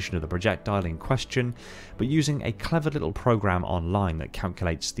composition of the projectile in question, but using a clever little program online that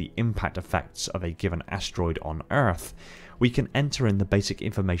calculates the impact effects of a given asteroid on Earth, we can enter in the basic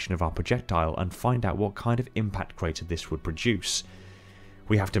information of our projectile and find out what kind of impact crater this would produce.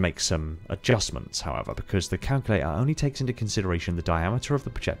 We have to make some adjustments, however, because the calculator only takes into consideration the diameter of the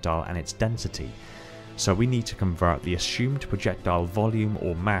projectile and its density, so we need to convert the assumed projectile volume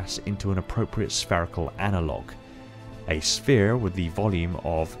or mass into an appropriate spherical analogue. A sphere with the volume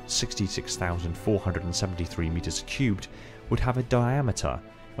of 66,473 meters cubed would have a diameter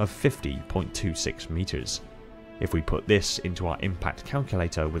of 50.26 meters. If we put this into our impact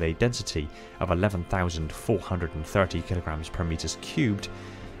calculator with a density of 11,430 kilograms per meters cubed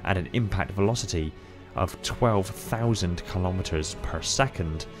and an impact velocity of 12,000 kilometers per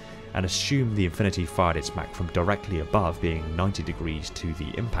second, and assume the Infinity fired its Mach from directly above, being 90 degrees to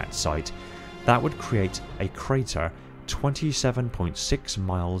the impact site, that would create a crater 27.6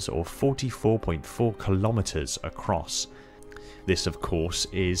 miles or 44.4 kilometers across. This, of course,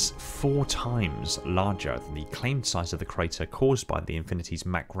 is 4 times larger than the claimed size of the crater caused by the Infinity's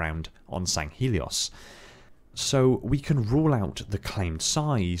Mach round on Sanghelios. So we can rule out the claimed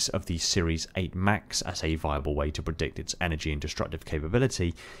size of the Series 8 Machs as a viable way to predict its energy and destructive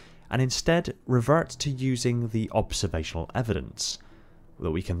capability, and instead revert to using the observational evidence that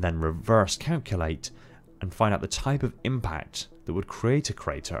we can then reverse calculate and find out the type of impact that would create a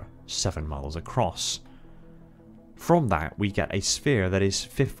crater 7 miles across. From that, we get a sphere that is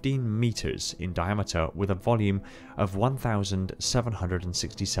 15 meters in diameter with a volume of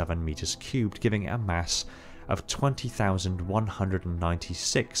 1,767 meters cubed, giving it a mass of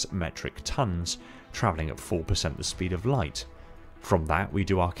 20,196 metric tons, travelling at 4% the speed of light. From that, we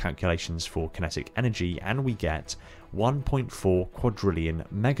do our calculations for kinetic energy and we get 1.4 quadrillion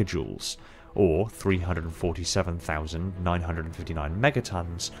megajoules, or 347,959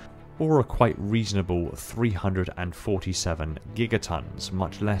 megatons, or a quite reasonable 347 gigatons,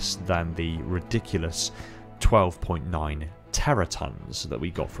 much less than the ridiculous 12.9 teratons that we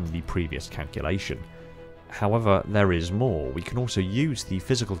got from the previous calculation. However, there is more. We can also use the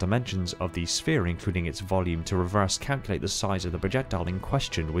physical dimensions of the sphere, including its volume, to reverse calculate the size of the projectile in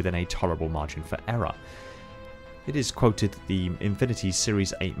question within a tolerable margin for error. It is quoted the Infinity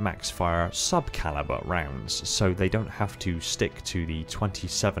Series 8 Max fire sub-caliber rounds, so they don't have to stick to the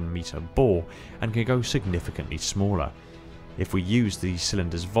 27 meter bore and can go significantly smaller. If we use the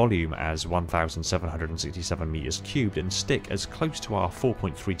cylinder's volume as 1,767 meters cubed and stick as close to our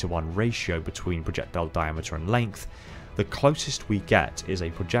 4.3:1 ratio between projectile diameter and length, the closest we get is a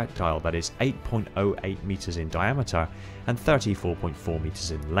projectile that is 8.08 meters in diameter and 34.4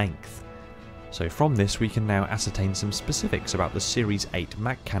 meters in length. So from this we can now ascertain some specifics about the Series 8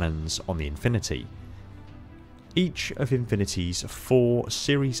 Mach cannons on the Infinity. Each of Infinity's 4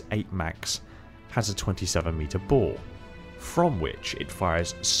 Series 8 Machs has a 27 meter bore, from which it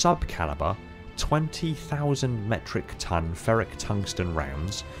fires sub-caliber 20,000 metric ton ferric tungsten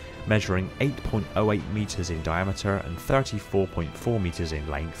rounds measuring 8.08 meters in diameter and 34.4 meters in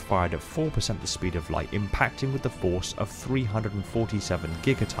length, fired at 4% the speed of light, impacting with the force of 347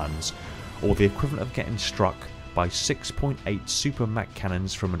 gigatons, or the equivalent of getting struck by 6.8 Super Mach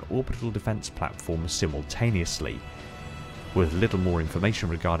cannons from an orbital defense platform simultaneously. With little more information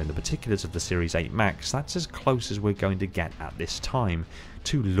regarding the particulars of the Series 8 Machs, that's as close as we're going to get at this time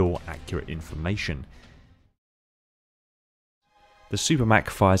to law-accurate information. The Supermac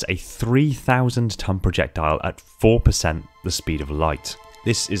fires a 3,000 ton projectile at 4% the speed of light.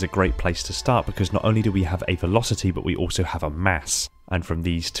 This is a great place to start because not only do we have a velocity, but we also have a mass. And from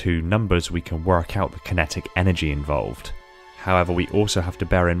these two numbers we can work out the kinetic energy involved. However, we also have to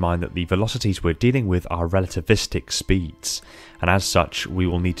bear in mind that the velocities we're dealing with are relativistic speeds, and as such we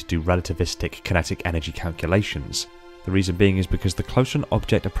will need to do relativistic kinetic energy calculations. The reason being is because the closer an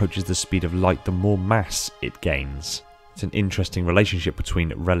object approaches the speed of light, the more mass it gains. It's an interesting relationship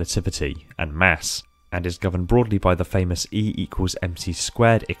between relativity and mass, and is governed broadly by the famous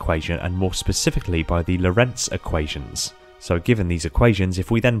E=mc² equation, and more specifically by the Lorentz equations. So given these equations,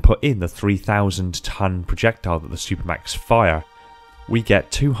 if we then put in the 3,000 ton projectile that the Supermacs fire, we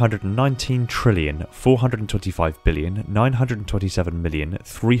get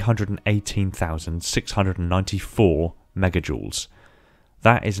 219,425,927,318,694 megajoules.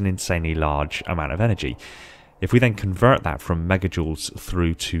 That is an insanely large amount of energy. If we then convert that from megajoules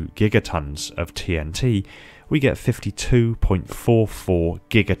through to gigatons of TNT, we get 52.44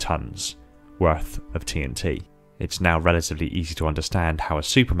 gigatons worth of TNT. It's now relatively easy to understand how a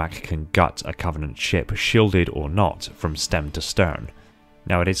Supermac can gut a Covenant ship, shielded or not, from stem to stern.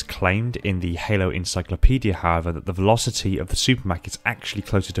 Now, it is claimed in the Halo Encyclopedia, however, that the velocity of the Supermac is actually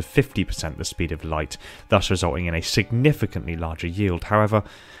closer to 50% the speed of light, thus resulting in a significantly larger yield. However,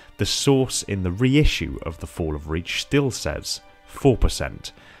 the source in the reissue of the Fall of Reach still says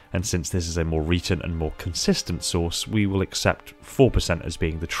 4%, and since this is a more recent and more consistent source, we will accept 4% as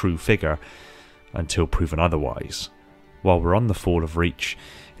being the true figure until proven otherwise. While we're on the Fall of Reach,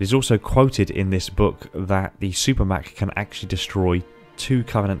 it is also quoted in this book that the Supermac can actually destroy 2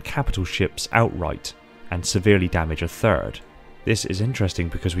 Covenant capital ships outright and severely damage a third. This is interesting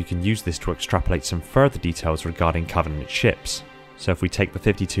because we can use this to extrapolate some further details regarding Covenant ships. So if we take the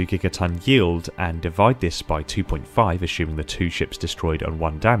 52 gigaton yield and divide this by 2.5, assuming the 2 ships destroyed and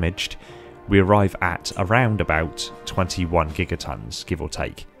 1 damaged, we arrive at around about 21 gigatons, give or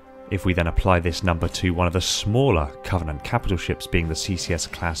take. If we then apply this number to one of the smaller Covenant capital ships, being the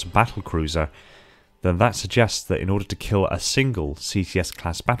CCS class battlecruiser, then that suggests that in order to kill a single CCS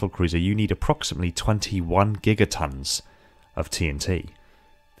class battlecruiser, you need approximately 21 gigatons of TNT.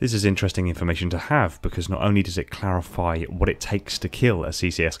 This is interesting information to have because not only does it clarify what it takes to kill a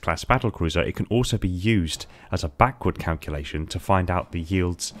CCS class battlecruiser, it can also be used as a backward calculation to find out the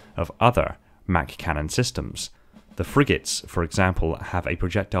yields of other Mac cannon systems. The frigates, for example, have a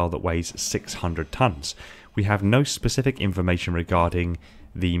projectile that weighs 600 tons. We have no specific information regarding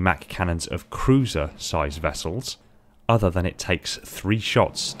the Mac cannons of cruiser-sized vessels, other than it takes 3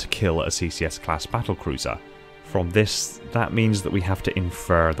 shots to kill a CCS class battlecruiser. From this, that means that we have to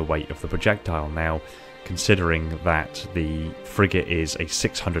infer the weight of the projectile. Now, considering that the frigate is a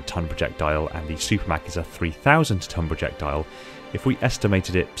 600 ton projectile and the Supermac is a 3,000 ton projectile, if we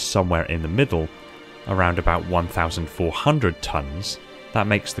estimated it somewhere in the middle, around about 1,400 tons, that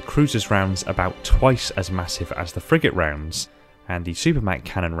makes the cruiser's rounds about twice as massive as the frigate rounds, and the Supermac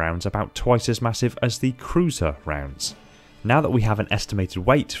cannon rounds about twice as massive as the cruiser rounds. Now that we have an estimated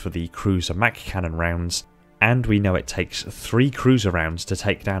weight for the cruiser Mac cannon rounds, and we know it takes 3 cruiser rounds to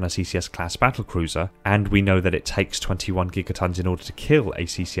take down a CCS class battlecruiser, and we know that it takes 21 gigatons in order to kill a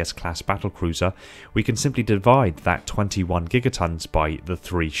CCS class battlecruiser, we can simply divide that 21 gigatons by the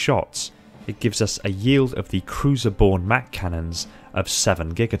 3 shots. It gives us a yield of the cruiser-borne Mac cannons of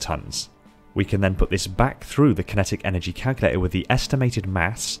 7 gigatons. We can then put this back through the kinetic energy calculator with the estimated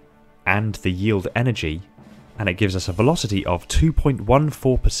mass and the yield energy, and it gives us a velocity of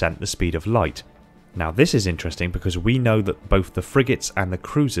 2.14% the speed of light. Now this is interesting because we know that both the frigates and the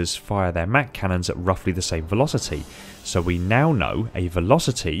cruisers fire their Mac cannons at roughly the same velocity, so we now know a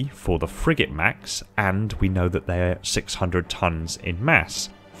velocity for the frigate Macs, and we know that they're 600 tons in mass.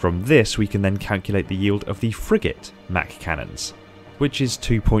 From this we can then calculate the yield of the frigate Mac cannons, which is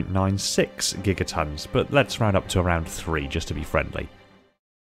 2.96 gigatons, but let's round up to around 3 just to be friendly.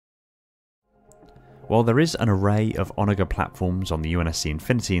 While there is an array of Onager platforms on the UNSC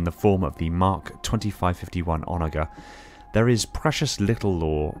Infinity in the form of the Mark 2551 Onager, there is precious little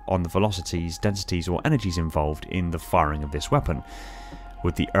lore on the velocities, densities or energies involved in the firing of this weapon.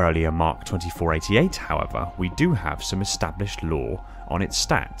 With the earlier Mark 2488, however, we do have some established lore on its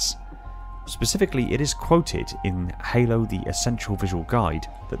stats. Specifically, it is quoted in Halo the Essential Visual Guide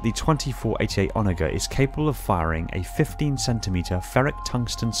that the 2488 Onager is capable of firing a 15cm ferric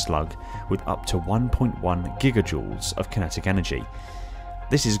tungsten slug with up to 1.1 gigajoules of kinetic energy.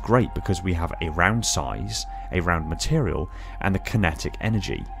 This is great because we have a round size, a round material, and the kinetic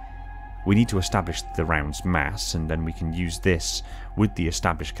energy. We need to establish the round's mass, and then we can use this with the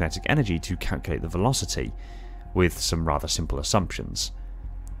established kinetic energy to calculate the velocity. with some rather simple assumptions.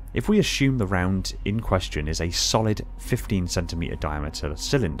 If we assume the round in question is a solid 15 cm diameter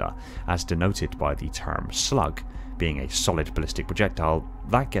cylinder, as denoted by the term slug, being a solid ballistic projectile,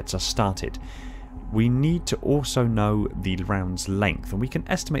 that gets us started. We need to also know the round's length, and we can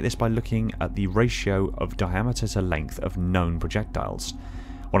estimate this by looking at the ratio of diameter to length of known projectiles.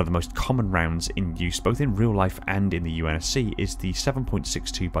 One of the most common rounds in use both in real life and in the UNSC is the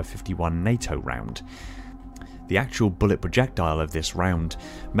 7.62 by 51 NATO round. The actual bullet projectile of this round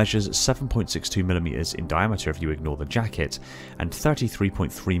measures 7.62mm in diameter if you ignore the jacket, and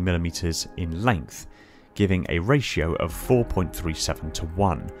 33.3mm in length, giving a ratio of 4.37 to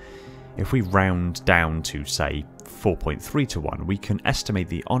 1. If we round down to, say, 4.3 to 1, we can estimate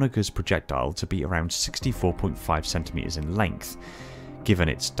the Onager's projectile to be around 64.5cm in length, given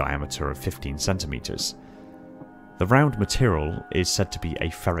its diameter of 15cm. The round material is said to be a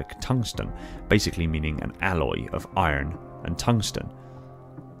ferric tungsten, basically meaning an alloy of iron and tungsten.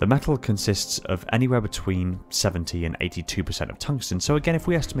 The metal consists of anywhere between 70 and 82% of tungsten, so again, if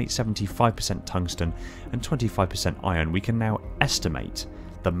we estimate 75% tungsten and 25% iron, we can now estimate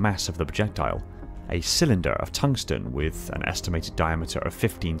the mass of the projectile. A cylinder of tungsten with an estimated diameter of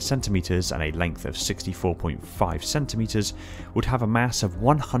 15 centimeters and a length of 64.5 centimeters would have a mass of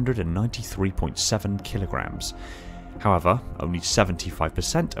 193.7 kilograms. However, only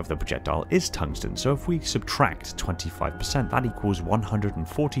 75% of the projectile is tungsten, so if we subtract 25%, that equals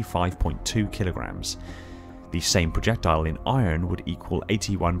 145.2 kilograms. The same projectile in iron would equal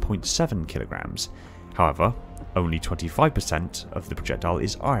 81.7 kilograms. However, only 25% of the projectile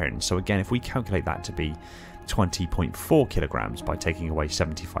is iron, so again, if we calculate that to be 20.4 kilograms by taking away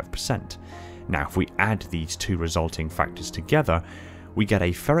 75%. Now, if we add these two resulting factors together, we get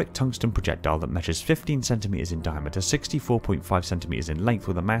a ferric tungsten projectile that measures 15 centimeters in diameter, 64.5 centimeters in length,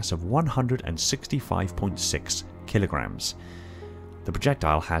 with a mass of 165.6 kilograms. The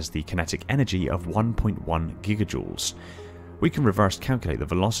projectile has the kinetic energy of 1.1 gigajoules. We can reverse calculate the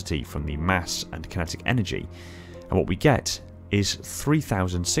velocity from the mass and kinetic energy, and what we get is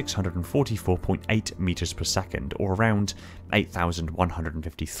 3,644.8 meters per second, or around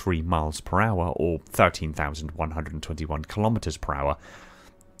 8,153 miles per hour, or 13,121 kilometers per hour,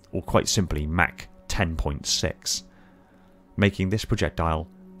 or quite simply Mach 10.6, making this projectile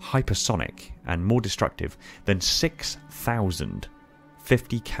hypersonic and more destructive than 6,000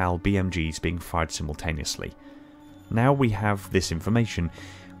 50 cal BMGs being fired simultaneously. Now we have this information,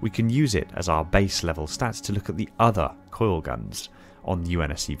 we can use it as our base level stats to look at the other Coilguns on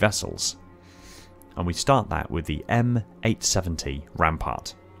UNSC vessels. And we start that with the M870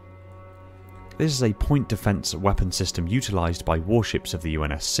 Rampart. This is a point defense weapon system utilized by warships of the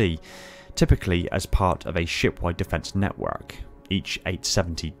UNSC, typically as part of a shipwide defense network. Each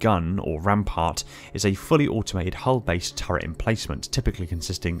 870 gun, or Rampart, is a fully automated hull-based turret emplacement, typically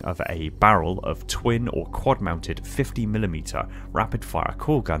consisting of a barrel of twin or quad-mounted 50mm rapid-fire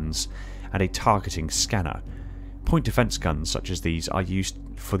Coilguns and a targeting scanner. Point defense guns such as these are used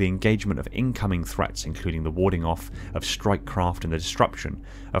for the engagement of incoming threats, including the warding off of strike craft and the disruption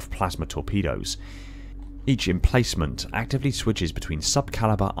of plasma torpedoes. Each emplacement actively switches between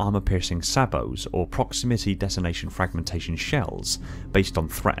subcaliber armor-piercing sabos or proximity detonation fragmentation shells based on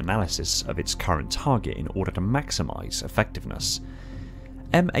threat analysis of its current target in order to maximise effectiveness.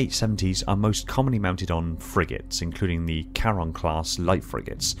 M870s are most commonly mounted on frigates, including the Charon-class light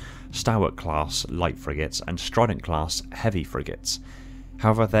frigates, Stalwart-class light frigates and Trident-class heavy frigates.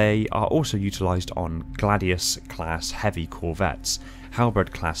 However, they are also utilised on Gladius-class heavy corvettes,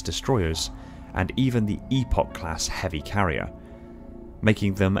 Halberd-class destroyers, and even the Epoch-class heavy carrier,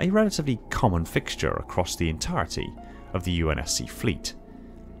 making them a relatively common fixture across the entirety of the UNSC fleet.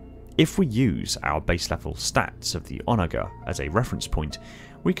 If we use our base level stats of the Onager as a reference point,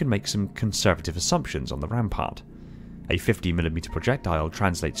 we can make some conservative assumptions on the Rampart. A 50mm projectile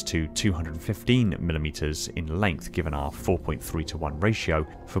translates to 215mm in length given our 4.3 to 1 ratio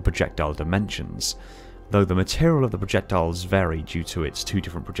for projectile dimensions. Though the material of the projectiles vary due to its two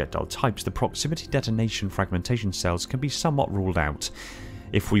different projectile types, the proximity detonation fragmentation cells can be somewhat ruled out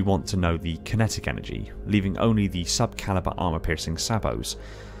if we want to know the kinetic energy, leaving only the subcaliber armor-piercing sabos.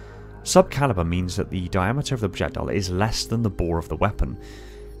 Subcaliber means that the diameter of the projectile is less than the bore of the weapon.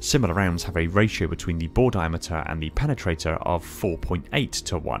 Similar rounds have a ratio between the bore diameter and the penetrator of 4.8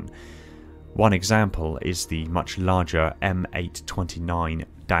 to 1. One example is the much larger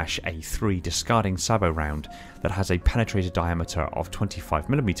M829-A3 discarding sabo round that has a penetrator diameter of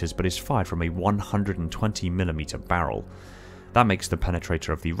 25mm but is fired from a 120mm barrel. That makes the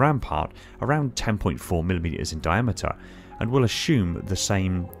penetrator of the Rampart around 10.4mm in diameter, and we'll assume the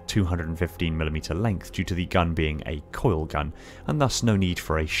same 215mm length due to the gun being a coil gun, and thus no need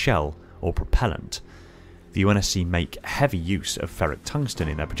for a shell or propellant. The UNSC make heavy use of ferric tungsten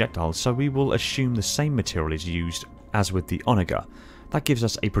in their projectiles, so we will assume the same material is used as with the Onager. That gives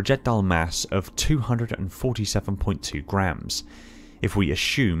us a projectile mass of 247.2 grams. If we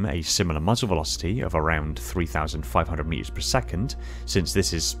assume a similar muzzle velocity of around 3,500 meters per second, since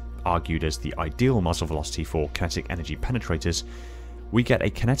this is argued as the ideal muzzle velocity for kinetic energy penetrators, we get a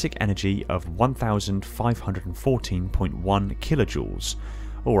kinetic energy of 1,514.1 kilojoules,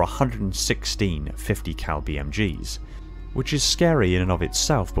 or 116 50 cal BMGs, which is scary in and of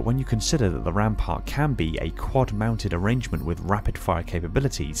itself, but when you consider that the Rampart can be a quad-mounted arrangement with rapid-fire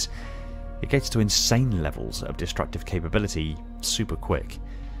capabilities, it gets to insane levels of destructive capability super quick.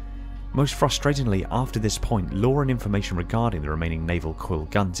 Most frustratingly, after this point, lore and information regarding the remaining naval coil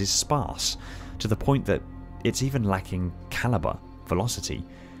guns is sparse, to the point that it's even lacking caliber, velocity,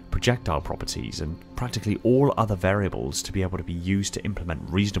 projectile properties, and practically all other variables to be able to be used to implement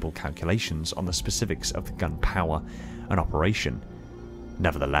reasonable calculations on the specifics of the gun power and operation.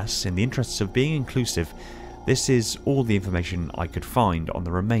 Nevertheless, in the interests of being inclusive, this is all the information I could find on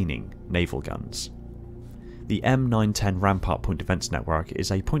the remaining naval guns. The M910 Rampart Point Defense Network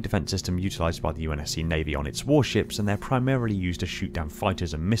is a point defense system utilized by the UNSC Navy on its warships, and they're primarily used to shoot down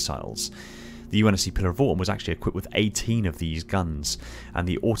fighters and missiles. The UNSC Pillar of Autumn was actually equipped with 18 of these guns, and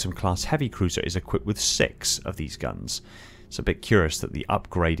the Autumn class heavy cruiser is equipped with 6 of these guns. It's a bit curious that the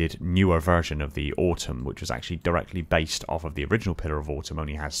upgraded, newer version of the Autumn, which was actually directly based off of the original Pillar of Autumn,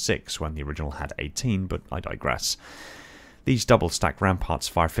 only has 6 when the original had 18, but I digress. These double-stacked Ramparts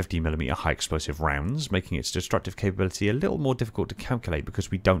fire 50mm high explosive rounds, making its destructive capability a little more difficult to calculate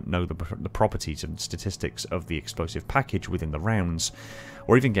because we don't know the properties and statistics of the explosive package within the rounds,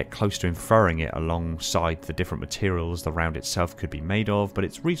 or even get close to inferring it alongside the different materials the round itself could be made of, but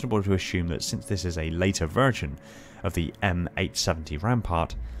it's reasonable to assume that since this is a later version of the M870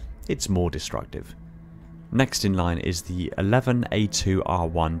 Rampart, it's more destructive. Next in line is the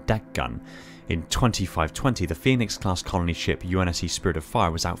 11A2R1 deck gun. In 2520, the Phoenix-class colony ship UNSC Spirit of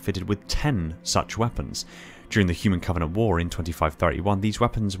Fire was outfitted with 10 such weapons. During the Human Covenant War in 2531, these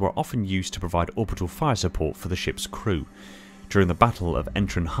weapons were often used to provide orbital fire support for the ship's crew. During the Battle of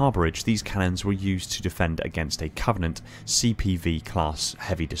Entrin Harbourage, these cannons were used to defend against a Covenant CPV-class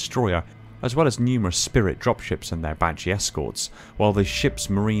heavy destroyer, as well as numerous Spirit dropships and their Banshee escorts, while the ship's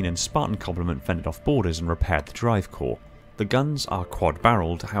Marine and Spartan complement fended off borders and repaired the drive core. The guns are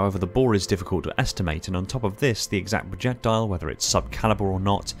quad-barreled, however the bore is difficult to estimate, and on top of this, the exact projectile, whether it's sub-caliber or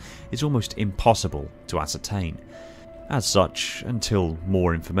not, is almost impossible to ascertain. As such, until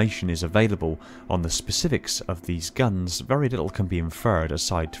more information is available on the specifics of these guns, very little can be inferred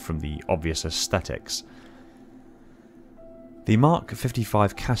aside from the obvious aesthetics. The Mark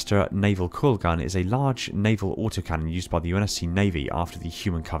 55 Castor naval coil gun is a large naval autocannon used by the UNSC Navy after the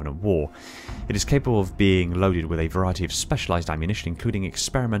Human Covenant War. It is capable of being loaded with a variety of specialised ammunition, including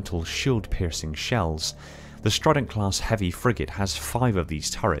experimental shield-piercing shells. The Strident-class heavy frigate has 5 of these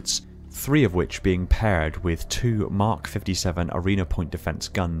turrets, 3 of which being paired with 2 Mark 57 arena point defence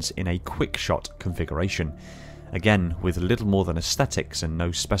guns in a quick-shot configuration. Again, with little more than aesthetics and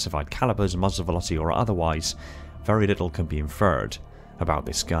no specified calibers, muzzle velocity or otherwise, very little can be inferred about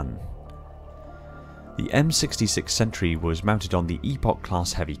this gun. The M66 Sentry was mounted on the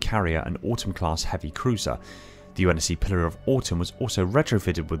Epoch-class heavy carrier and Autumn-class heavy cruiser. The UNSC Pillar of Autumn was also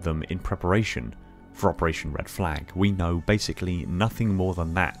retrofitted with them in preparation for Operation Red Flag. We know basically nothing more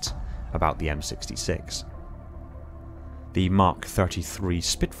than that about the M66. The Mark 33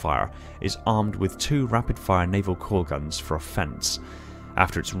 Spitfire is armed with 2 rapid-fire naval coil guns for offence.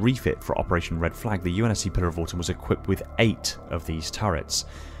 After its refit for Operation Red Flag, the UNSC Pillar of Autumn was equipped with 8 of these turrets.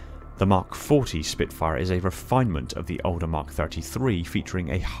 The Mark 40 Spitfire is a refinement of the older Mark 33,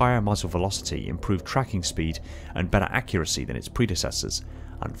 featuring a higher muzzle velocity, improved tracking speed, and better accuracy than its predecessors.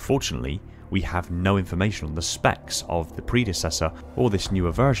 Unfortunately, we have no information on the specs of the predecessor or this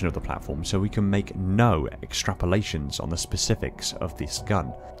newer version of the platform, so we can make no extrapolations on the specifics of this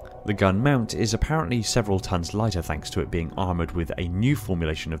gun. The gun mount is apparently several tons lighter thanks to it being armoured with a new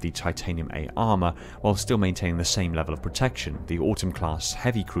formulation of the Titanium A armour, while still maintaining the same level of protection. The Autumn-class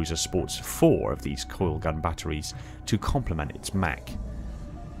heavy cruiser sports 4 of these coil gun batteries to complement its MAC.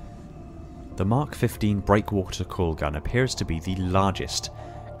 The Mark 15 breakwater coil gun appears to be the largest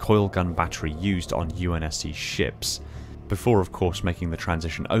coil gun battery used on UNSC ships, before of course making the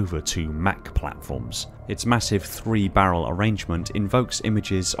transition over to MAC platforms. Its massive 3-barrel arrangement invokes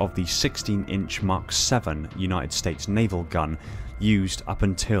images of the 16-inch Mark 7 United States naval gun used up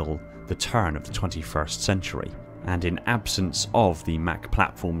until the turn of the 21st century. and in absence of the MAC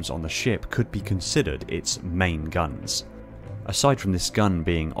platforms on the ship could be considered its main guns. Aside from this gun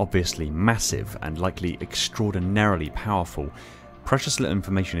being obviously massive and likely extraordinarily powerful, precious little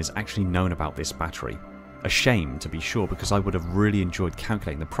information is actually known about this battery. A shame, to be sure, because I would have really enjoyed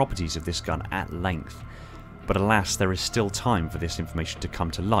calculating the properties of this gun at length. But alas, there is still time for this information to come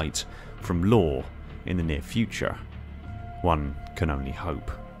to light from lore in the near future. One can only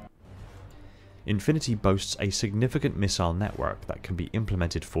hope. Infinity boasts a significant missile network that can be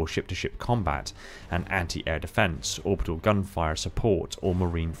implemented for ship-to-ship combat and anti-air defense, orbital gunfire support, or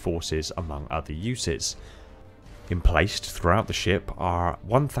marine forces, among other uses. Emplaced throughout the ship are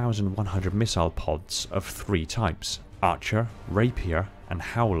 1,100 missile pods of 3 types: Archer, Rapier, and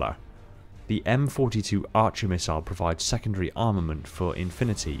Howler. The M42 Archer missile provides secondary armament for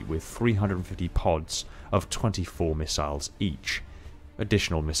Infinity with 350 pods of 24 missiles each.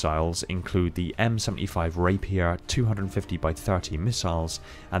 Additional missiles include the M75 Rapier 250 by 30 missiles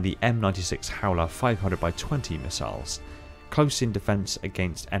and the M96 Howler 500 by 20 missiles. Close-in defense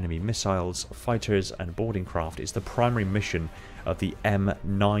against enemy missiles, fighters and boarding craft is the primary mission of the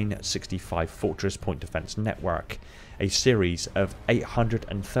M965 Fortress Point Defense Network, a series of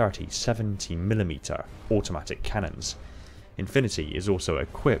 830 70mm automatic cannons. Infinity is also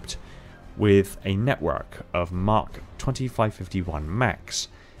equipped with a network of Mark 2551 Max,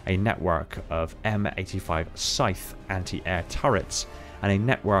 a network of M85 Scythe anti-air turrets, and a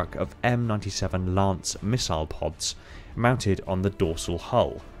network of M97 Lance missile pods mounted on the dorsal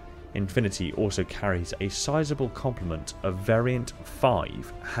hull. Infinity also carries a sizable complement of Variant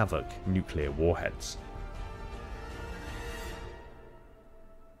 5 Havoc nuclear warheads.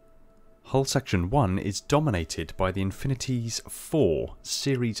 Hull Section 1 is dominated by the Infinity's 4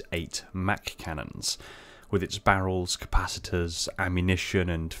 Series 8 MAC cannons, with its barrels, capacitors, ammunition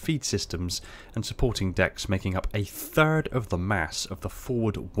and feed systems and supporting decks making up a third of the mass of the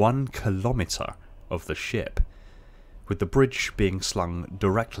forward 1 kilometre of the ship, with the bridge being slung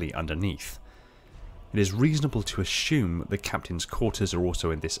directly underneath. It is reasonable to assume the captain's quarters are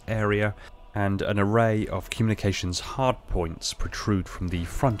also in this area, and an array of communications hardpoints protrude from the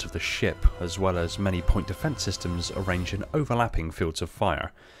front of the ship, as well as many point defense systems arranged in overlapping fields of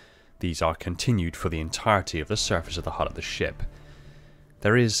fire. These are continued for the entirety of the surface of the hull of the ship.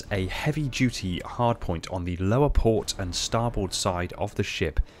 There is a heavy-duty hardpoint on the lower port and starboard side of the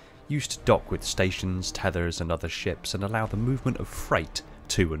ship, used to dock with stations, tethers and other ships and allow the movement of freight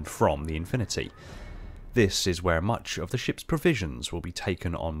to and from the Infinity. This is where much of the ship's provisions will be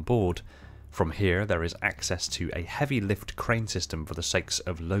taken on board. From here there is access to a heavy lift crane system for the sakes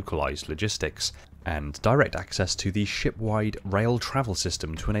of localised logistics, and direct access to the ship-wide rail travel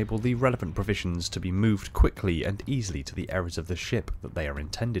system to enable the relevant provisions to be moved quickly and easily to the areas of the ship that they are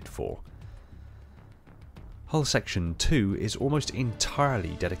intended for. Hull Section 2 is almost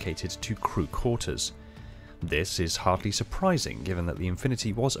entirely dedicated to crew quarters. This is hardly surprising given that the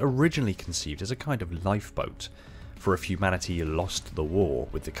Infinity was originally conceived as a kind of lifeboat, for if humanity lost the war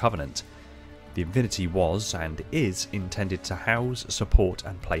with the Covenant. The Infinity was, and is, intended to house, support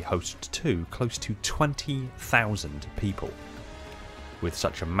and play host to close to 20,000 people. With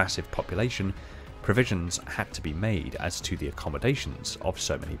such a massive population, provisions had to be made as to the accommodations of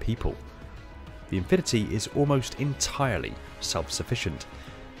so many people. The Infinity is almost entirely self-sufficient,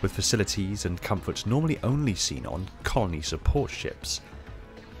 with facilities and comforts normally only seen on colony support ships.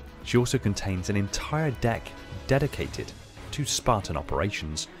 She also contains an entire deck dedicated to Spartan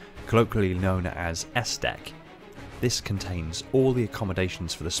operations, colloquially known as S-Deck. This contains all the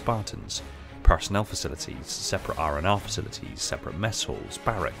accommodations for the Spartans, personnel facilities, separate R&R facilities, separate mess halls,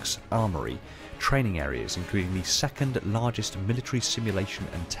 barracks, armoury, training areas, including the second largest military simulation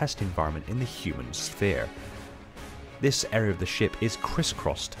and test environment in the human sphere. This area of the ship is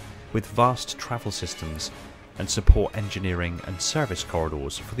crisscrossed with vast travel systems and support engineering and service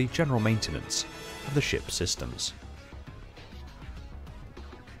corridors for the general maintenance of the ship's systems.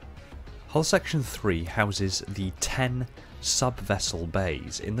 Hull Section 3 houses the 10 sub-vessel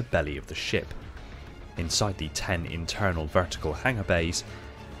bays in the belly of the ship. Inside the 10 internal vertical hangar bays,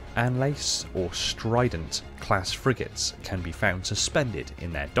 Anlace or Strident class frigates can be found suspended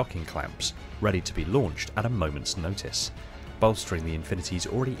in their docking clamps, ready to be launched at a moment's notice, bolstering the Infinity's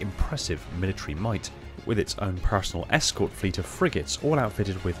already impressive military might with its own personal escort fleet of frigates all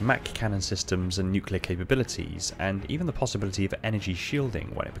outfitted with MAC cannon systems and nuclear capabilities, and even the possibility of energy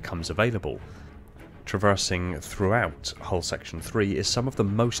shielding when it becomes available. Traversing throughout Hull Section 3 is some of the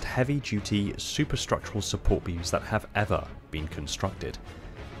most heavy-duty superstructural support beams that have ever been constructed,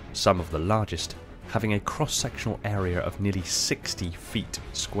 some of the largest having a cross-sectional area of nearly 60 feet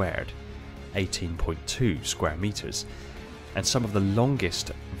squared. 18.2 square meters, and some of the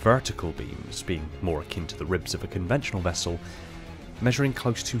longest vertical beams, being more akin to the ribs of a conventional vessel, measuring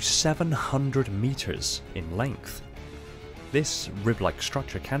close to 700 meters in length. This rib-like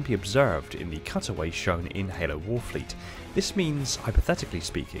structure can be observed in the cutaways shown in Halo Warfleet. This means, hypothetically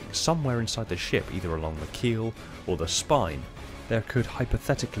speaking, somewhere inside the ship, either along the keel or the spine, there could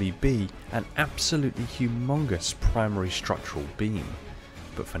hypothetically be an absolutely humongous primary structural beam,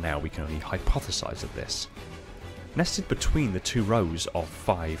 but for now we can only hypothesize of this. Nested between the two rows of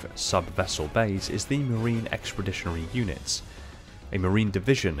 5 sub-vessel bays is the Marine Expeditionary Units, a Marine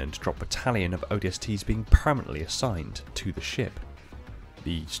Division and Drop Battalion of ODSTs being permanently assigned to the ship.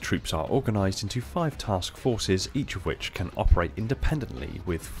 These troops are organised into 5 task forces, each of which can operate independently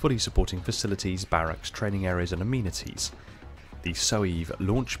with fully supporting facilities, barracks, training areas and amenities. The Soev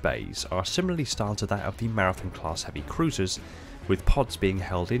launch bays are similarly styled to that of the Marathon class heavy cruisers, with pods being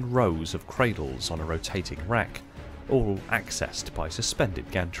held in rows of cradles on a rotating rack, all accessed by suspended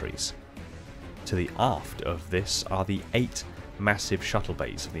gantries. To the aft of this are the 8 massive shuttle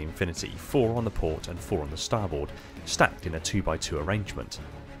bays of the Infinity, 4 on the port and 4 on the starboard, stacked in a 2x2 arrangement.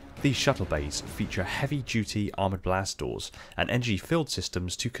 These shuttle bays feature heavy-duty armoured blast doors and energy-filled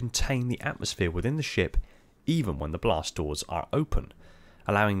systems to contain the atmosphere within the ship even when the blast doors are open,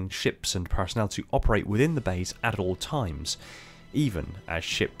 allowing ships and personnel to operate within the bays at all times, even as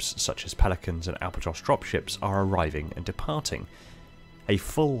ships such as Pelicans and Albatross dropships are arriving and departing. A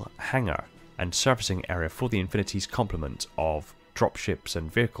full hangar and surfacing area for the Infinity's complement of dropships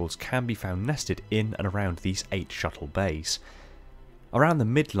and vehicles can be found nested in and around these 8 shuttle bays. Around the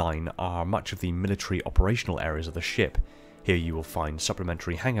midline are much of the military operational areas of the ship. Here you will find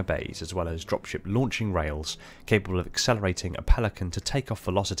supplementary hangar bays as well as dropship launching rails capable of accelerating a Pelican to take off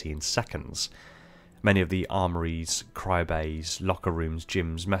velocity in seconds. Many of the armories, cryobays, locker rooms,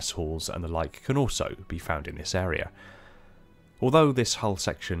 gyms, mess halls and the like can also be found in this area. Although this hull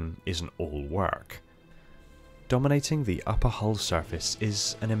section isn't all work. Dominating the upper hull surface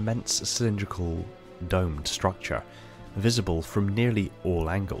is an immense cylindrical domed structure, visible from nearly all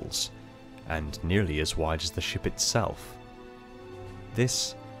angles, and nearly as wide as the ship itself.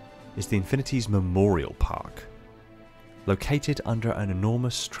 This is the Infinity's Memorial Park, located under an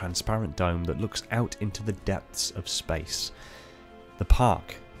enormous transparent dome that looks out into the depths of space. The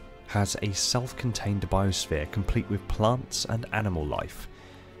park has a self-contained biosphere complete with plants and animal life,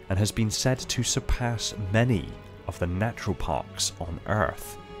 and has been said to surpass many of the natural parks on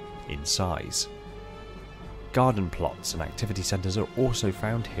Earth in size. Garden plots and activity centres are also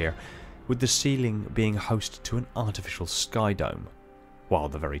found here, with the ceiling being host to an artificial sky dome. While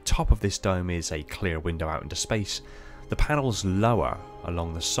the very top of this dome is a clear window out into space, the panels lower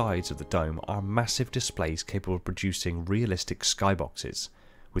along the sides of the dome are massive displays capable of producing realistic skyboxes,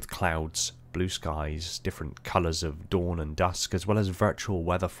 with clouds, blue skies, different colours of dawn and dusk, as well as virtual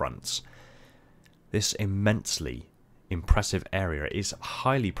weather fronts. This immensely impressive area is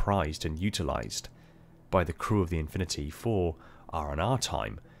highly prized and utilised by the crew of the Infinity for R&R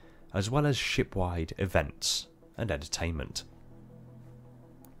time, as well as shipwide events and entertainment.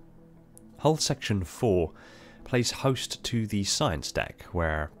 Hull Section 4 plays host to the science deck,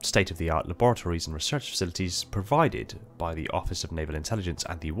 where state-of-the-art laboratories and research facilities provided by the Office of Naval Intelligence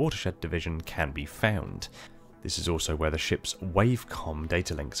and the Watershed Division can be found. This is also where the ship's Wavecom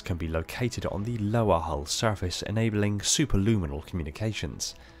data links can be located on the lower hull surface, enabling superluminal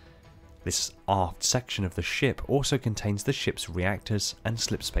communications. This aft section of the ship also contains the ship's reactors and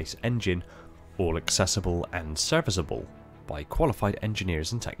Slipspace Engine, all accessible and serviceable by qualified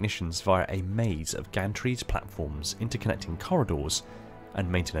engineers and technicians via a maze of gantries, platforms, interconnecting corridors, and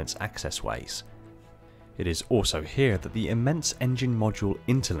maintenance access ways. It is also here that the immense engine module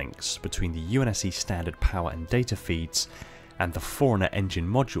interlinks between the UNSC standard power and data feeds and the Forerunner engine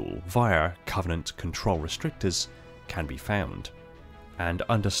module via Covenant control restrictors can be found. And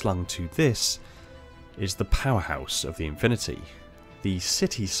underslung to this is the powerhouse of the Infinity, the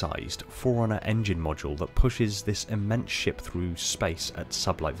city-sized Forerunner engine module that pushes this immense ship through space at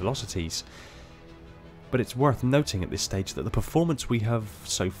sublight velocities. But it's worth noting at this stage that the performance we have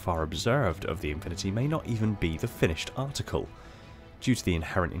so far observed of the Infinity may not even be the finished article, due to the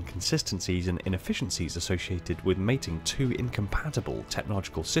inherent inconsistencies and inefficiencies associated with mating 2 incompatible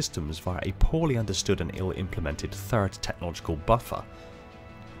technological systems via a poorly understood and ill-implemented third technological buffer.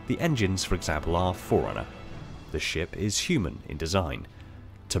 The engines, for example, are Forerunner. The ship is human in design.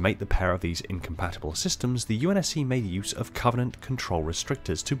 To mate the pair of these incompatible systems, the UNSC made use of Covenant control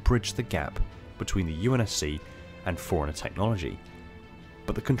restrictors to bridge the gap between the UNSC and Forerunner technology.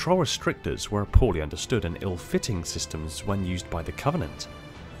 But the control restrictors were poorly understood and ill-fitting systems when used by the Covenant.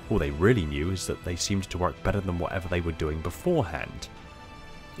 All they really knew is that they seemed to work better than whatever they were doing beforehand.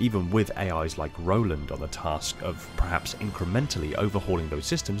 Even with AIs like Roland on the task of perhaps incrementally overhauling those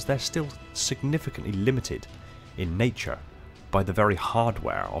systems, they're still significantly limited in nature by the very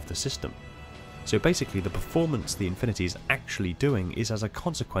hardware of the system. So basically the performance the Infinity is actually doing is as a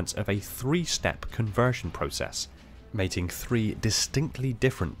consequence of a 3-step conversion process, mating 3 distinctly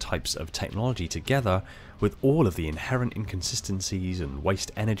different types of technology together with all of the inherent inconsistencies and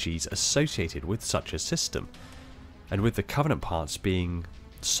waste energies associated with such a system, and with the Covenant parts being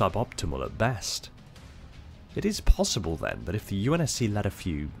suboptimal at best. It is possible then that if the UNSC let a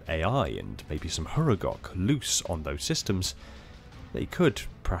few AI and maybe some Hurugok loose on those systems, they could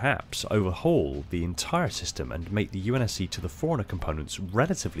perhaps overhaul the entire system and make the UNSC to the Forerunner components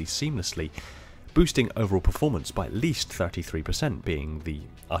relatively seamlessly, boosting overall performance by at least 33%, being the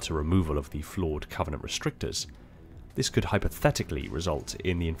utter removal of the flawed Covenant restrictors. This could hypothetically result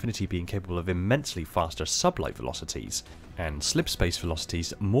in the Infinity being capable of immensely faster sublight velocities, and slipspace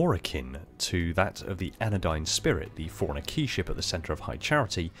velocities more akin to that of the Anodyne Spirit, the Forerunner key ship at the centre of High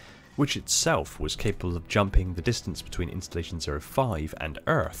Charity, which itself was capable of jumping the distance between Installation 05 and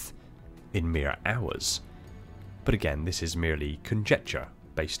Earth in mere hours. But again, this is merely conjecture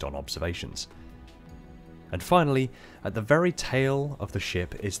based on observations. And finally, at the very tail of the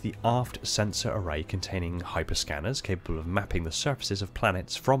ship is the aft sensor array containing hyperscanners capable of mapping the surfaces of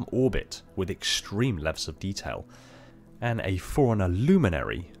planets from orbit with extreme levels of detail, and a Forerunner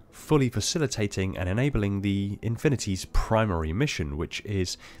luminary fully facilitating and enabling the Infinity's primary mission, which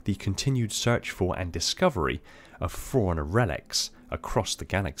is the continued search for and discovery of Forerunner relics across the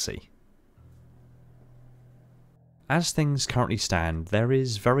galaxy. As things currently stand, there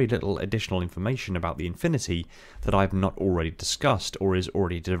is very little additional information about the Infinity that I have not already discussed or is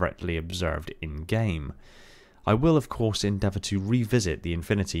already directly observed in-game. I will of course endeavour to revisit the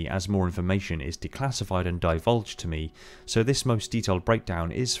Infinity as more information is declassified and divulged to me, so this most detailed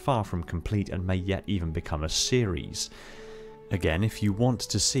breakdown is far from complete and may yet even become a series. Again, if you want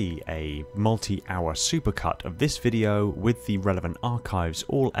to see a multi-hour supercut of this video with the relevant archives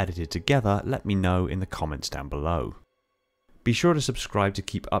all edited together, let me know in the comments down below. Be sure to subscribe to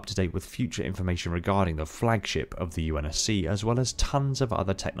keep up to date with future information regarding the flagship of the UNSC, as well as tons of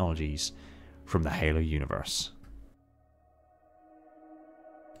other technologies from the Halo universe.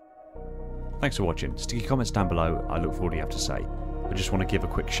 Thanks for watching. Stick your comments down below, I look forward to what you have to say. I just want to give a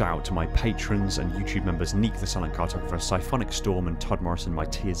quick shout out to my patrons and YouTube members Neek the Silent Cartographer, Siphonic Storm and Todd Morrison, my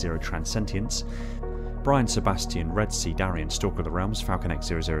Tier 0 Transcentients, Brian Sebastian, Red Sea, Darian, Stalker of the Realms, Falcon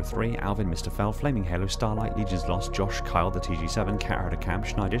X003, Alvin, Mr. Fell, Flaming Halo, Starlight, Legion's Lost, Josh, Kyle, the TG7, Catarada Camp,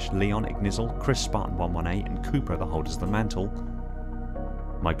 Schneidish, Leon, Ignizzle, Chris Spartan 118 and Cooper, the Holders of the Mantle,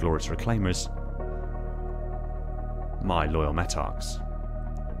 my glorious Reclaimers, my loyal Metarchs,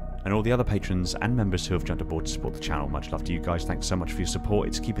 and all the other patrons and members who have jumped aboard to support the channel. Much love to you guys, thanks so much for your support.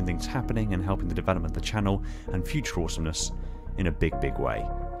 It's keeping things happening and helping the development of the channel and future awesomeness in a big way.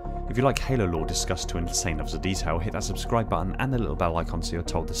 If you like Halo lore discussed to insane levels of detail, hit that subscribe button and the little bell icon so you're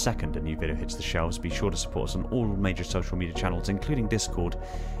told the second a new video hits the shelves. Be sure to support us on all major social media channels, including Discord,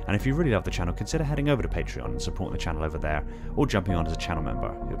 and if you really love the channel, consider heading over to Patreon and supporting the channel over there, or jumping on as a channel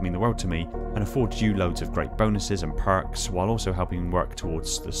member. It would mean the world to me and affords you loads of great bonuses and perks, while also helping work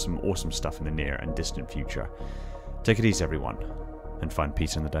towards some awesome stuff in the near and distant future. Take it easy everyone, and find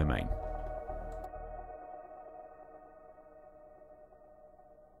peace in the domain.